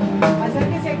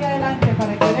 Acérquese aquí adelante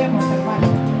para que vemos, hermano.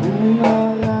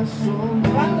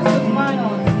 Levante sus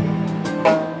manos.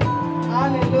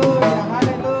 Aleluya,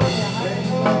 aleluya,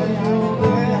 aleluya,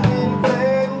 aleluya.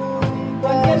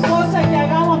 Cualquier cosa que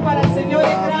hagamos para el Señor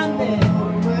es grande.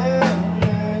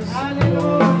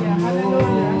 Aleluya,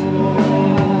 aleluya, aleluya.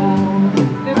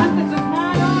 Levante sus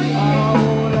manos y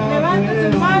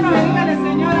dígale,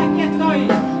 Señor, aquí estoy.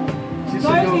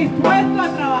 Estoy dispuesto a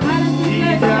trabajar en tu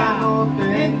iglesia,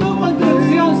 en tu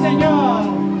construcción, Señor.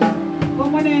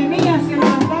 Como Nehemías se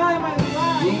levantaba de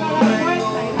madrugada, iba a dar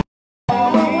vuelta y daba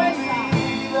vuelta. Y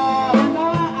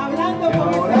andaba hablando con el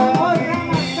Señor.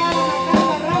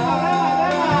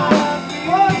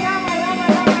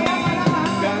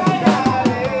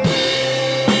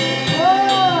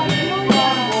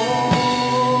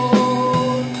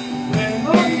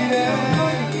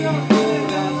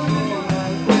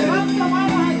 Levanta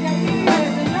manos hacia aquí,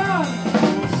 Señor.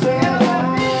 Quiero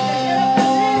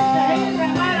servirte, ir,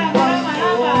 rama, con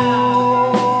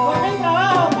mi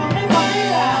trabajo, con mi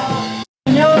comida.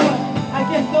 Señor,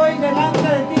 aquí estoy delante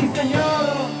de ti, Señor.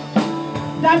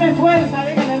 Dame fuerza,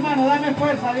 dígale, hermano, dame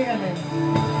fuerza, dígale.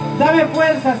 Dame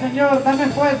fuerza, Señor, dame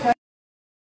fuerza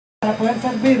para poder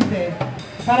servirte,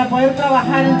 para poder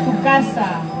trabajar en tu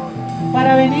casa,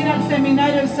 para venir al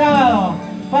seminario el sábado,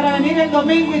 para venir el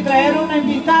domingo y traer un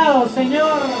invitado,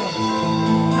 Señor.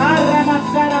 Ah,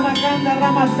 Ramasara Macanda,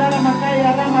 Ramasara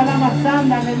Macaya,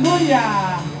 Ramasanda, aleluya.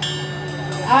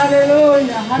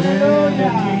 Aleluya,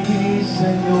 aleluya.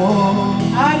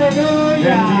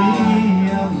 Aleluya.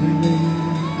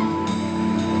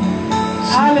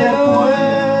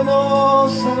 Aleluya. Puedo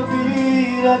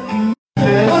servir aquí.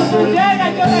 Por tu llaga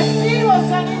yo recibo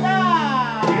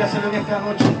sanidad. Dígaselo en esta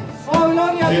noche. Oh,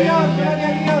 gloria a Dios, gloria a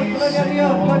Dios, gloria a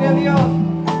Dios, gloria a Dios.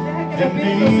 Deja que el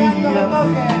Espíritu Santo lo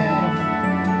toque.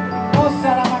 Oh,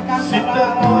 Saramacanda. Si te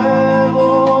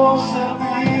puedo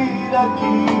servir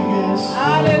aquí es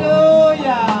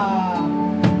Aleluya.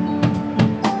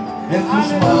 en tus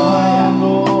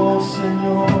manos,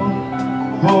 Señor,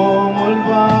 como el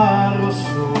barro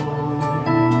soy,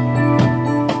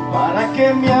 para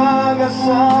que me hagas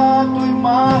a tu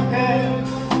imagen.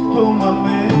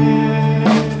 Tómame,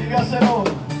 dígaselo.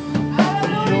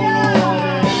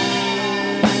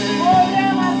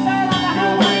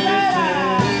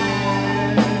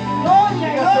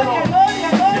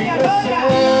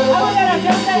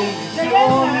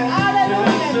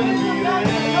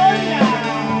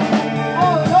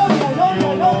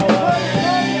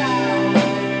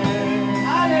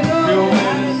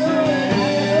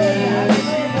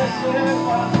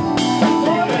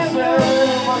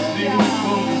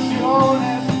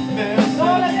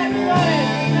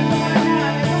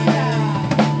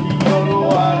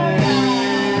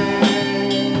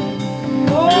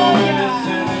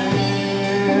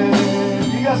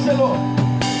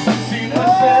 Sin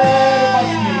reservas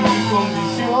ni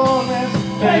condiciones,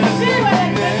 reciba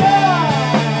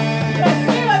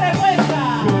respuesta.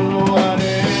 Yo lo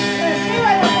haré.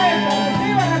 Reciba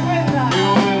respuesta. Yo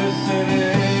obedeceré.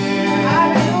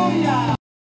 Aleluya.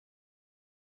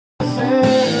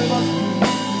 Reservas ni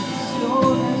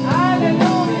condiciones.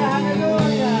 Aleluya.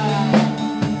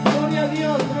 Gloria a Dios.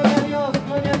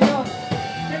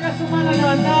 Tenga su mano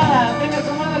levantada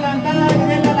y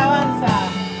den la alabanza.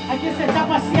 Aquí se está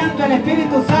paseando el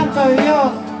Espíritu Santo de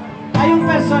Dios. Hay un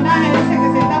personaje, dice, que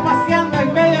se está paseando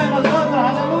en medio de nosotros.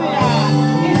 Aleluya.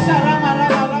 Isa rama.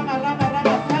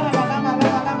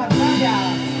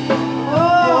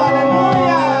 Oh,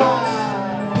 aleluya.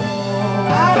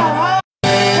 Alabado.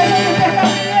 Eso que usted está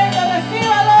pidiendo,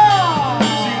 recíbalo.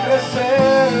 Sin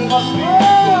reservas ni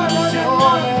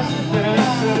condiciones, te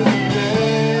serviré.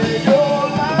 Yo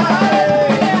lo haré.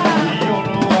 Yo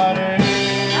lo haré.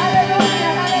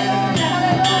 Aleluya.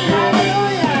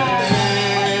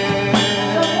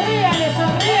 Sonríale al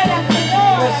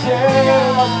Señor.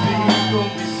 Reservas ni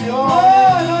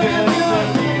condiciones, te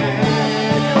serviré.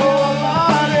 Yo lo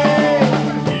haré.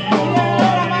 Yo lo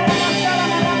haré.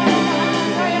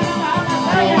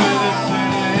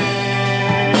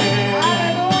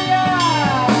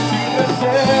 Sin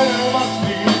reservas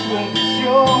ni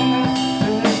condiciones,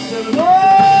 te serviré.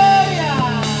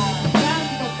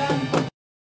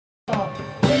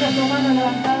 Tenga su mano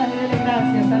levantada y dele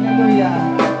gracias, aleluya.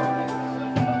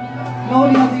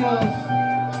 Gloria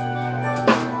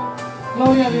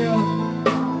a Dios.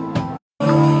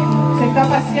 Se está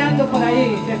paseando por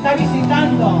ahí, te está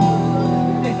visitando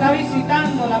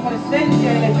la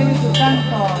presencia del Espíritu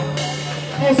Santo.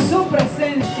 Es su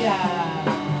presencia.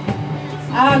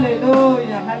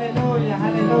 Aleluya.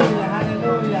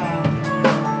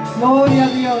 Gloria a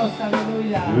Dios,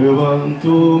 aleluya.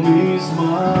 Levanto mis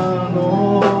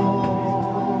manos,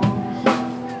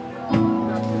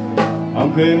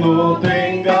 aunque no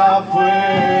tenga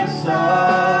fuerza.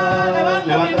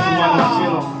 Levanta tus manos al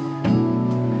cielo.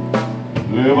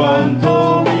 Levanto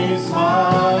mis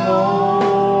manos,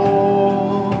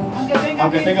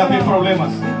 aunque tengas mil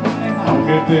problemas.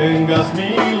 Aunque tengas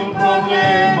mil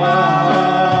problemas.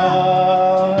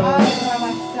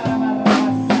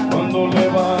 Cuando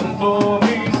levanto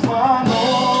mis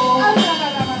manos,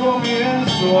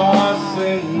 comienzo a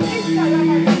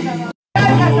sentir.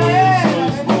 Todo eso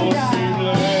es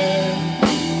posible.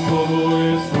 Todo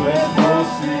eso es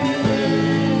posible.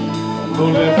 Cuando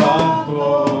levanto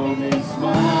mis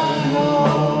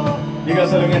manos.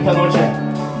 Dígaselo en esta noche.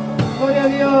 Gloria a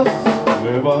Dios.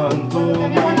 Levanto mis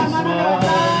Tenemos las manos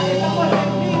levantadas, estamos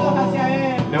rendidos hacia Él.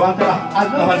 Levántalas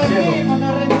altas al cielo.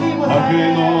 Nos rendimos a Aunque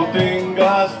Él. no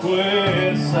tengas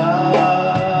fuerza,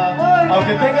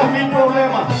 aunque tengas mil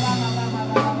problemas,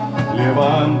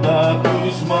 levanta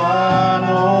tus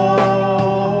manos.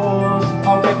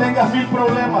 Aunque tengas mil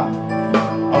problemas,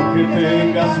 aunque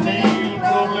tengas mil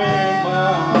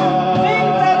problemas.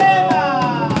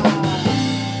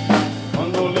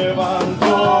 Cuando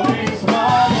levanto mis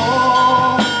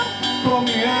manos,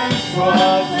 comienzo a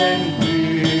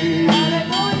sentir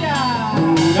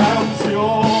una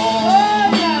unción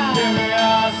que me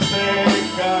hace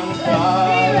cantar.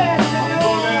 Cuando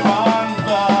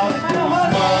levantas tus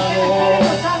manos,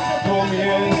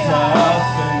 comienza a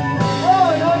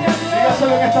sentir.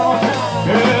 Dígaselo en esta noche.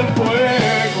 El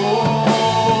fuego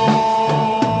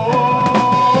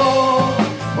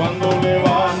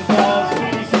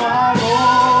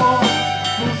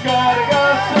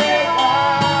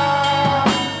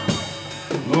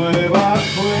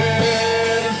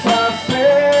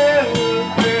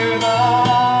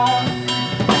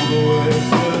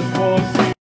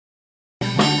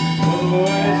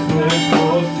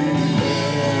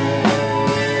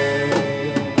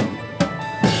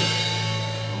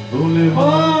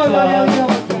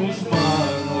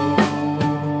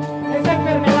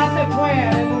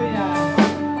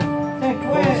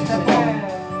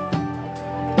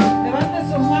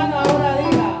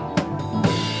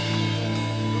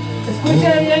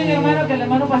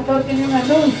pastor tiene un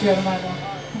anuncio, hermano.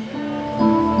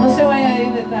 No se vaya a ir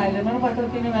en detalle. El hermano pastor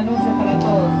tiene un anuncio para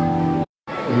todos.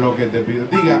 Lo que te pido,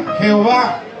 diga,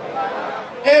 Jehová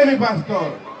es mi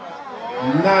pastor,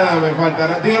 nada me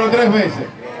faltará. Dígalo 3 veces.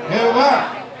 Jehová,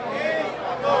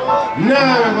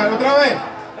 nada me faltará. Otra vez.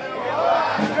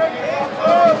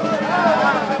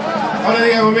 Ahora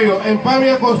diga conmigo, en paz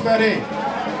me acostaré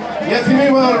y así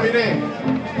mismo dormiré,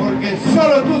 porque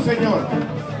solo tú, Señor,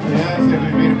 me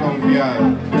haces vivir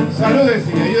confiado. Saludes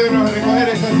y ayúdenos a recoger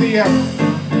esa silla.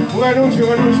 Un anuncio,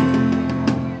 un anuncio.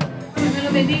 Dios me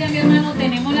lo bendiga, mi hermano.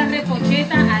 Tenemos la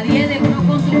recocheta a 10 de Pro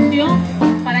Construcción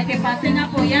para que pasen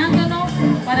apoyándonos,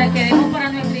 para que demos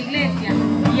para nuestra iglesia.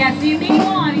 Y así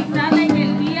mismo avisarles que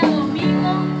el día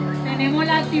domingo tenemos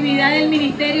la actividad del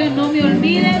ministerio No Me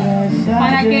Olvides,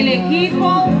 para que el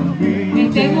equipo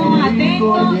estemos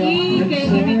atentos y que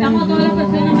invitamos a todas las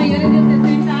personas mayores de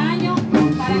 60 años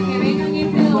para que vengan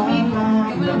este domingo.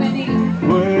 Dios me lo bendiga.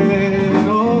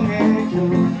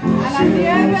 A las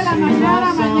 10 de la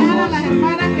mañana, las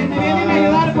hermanas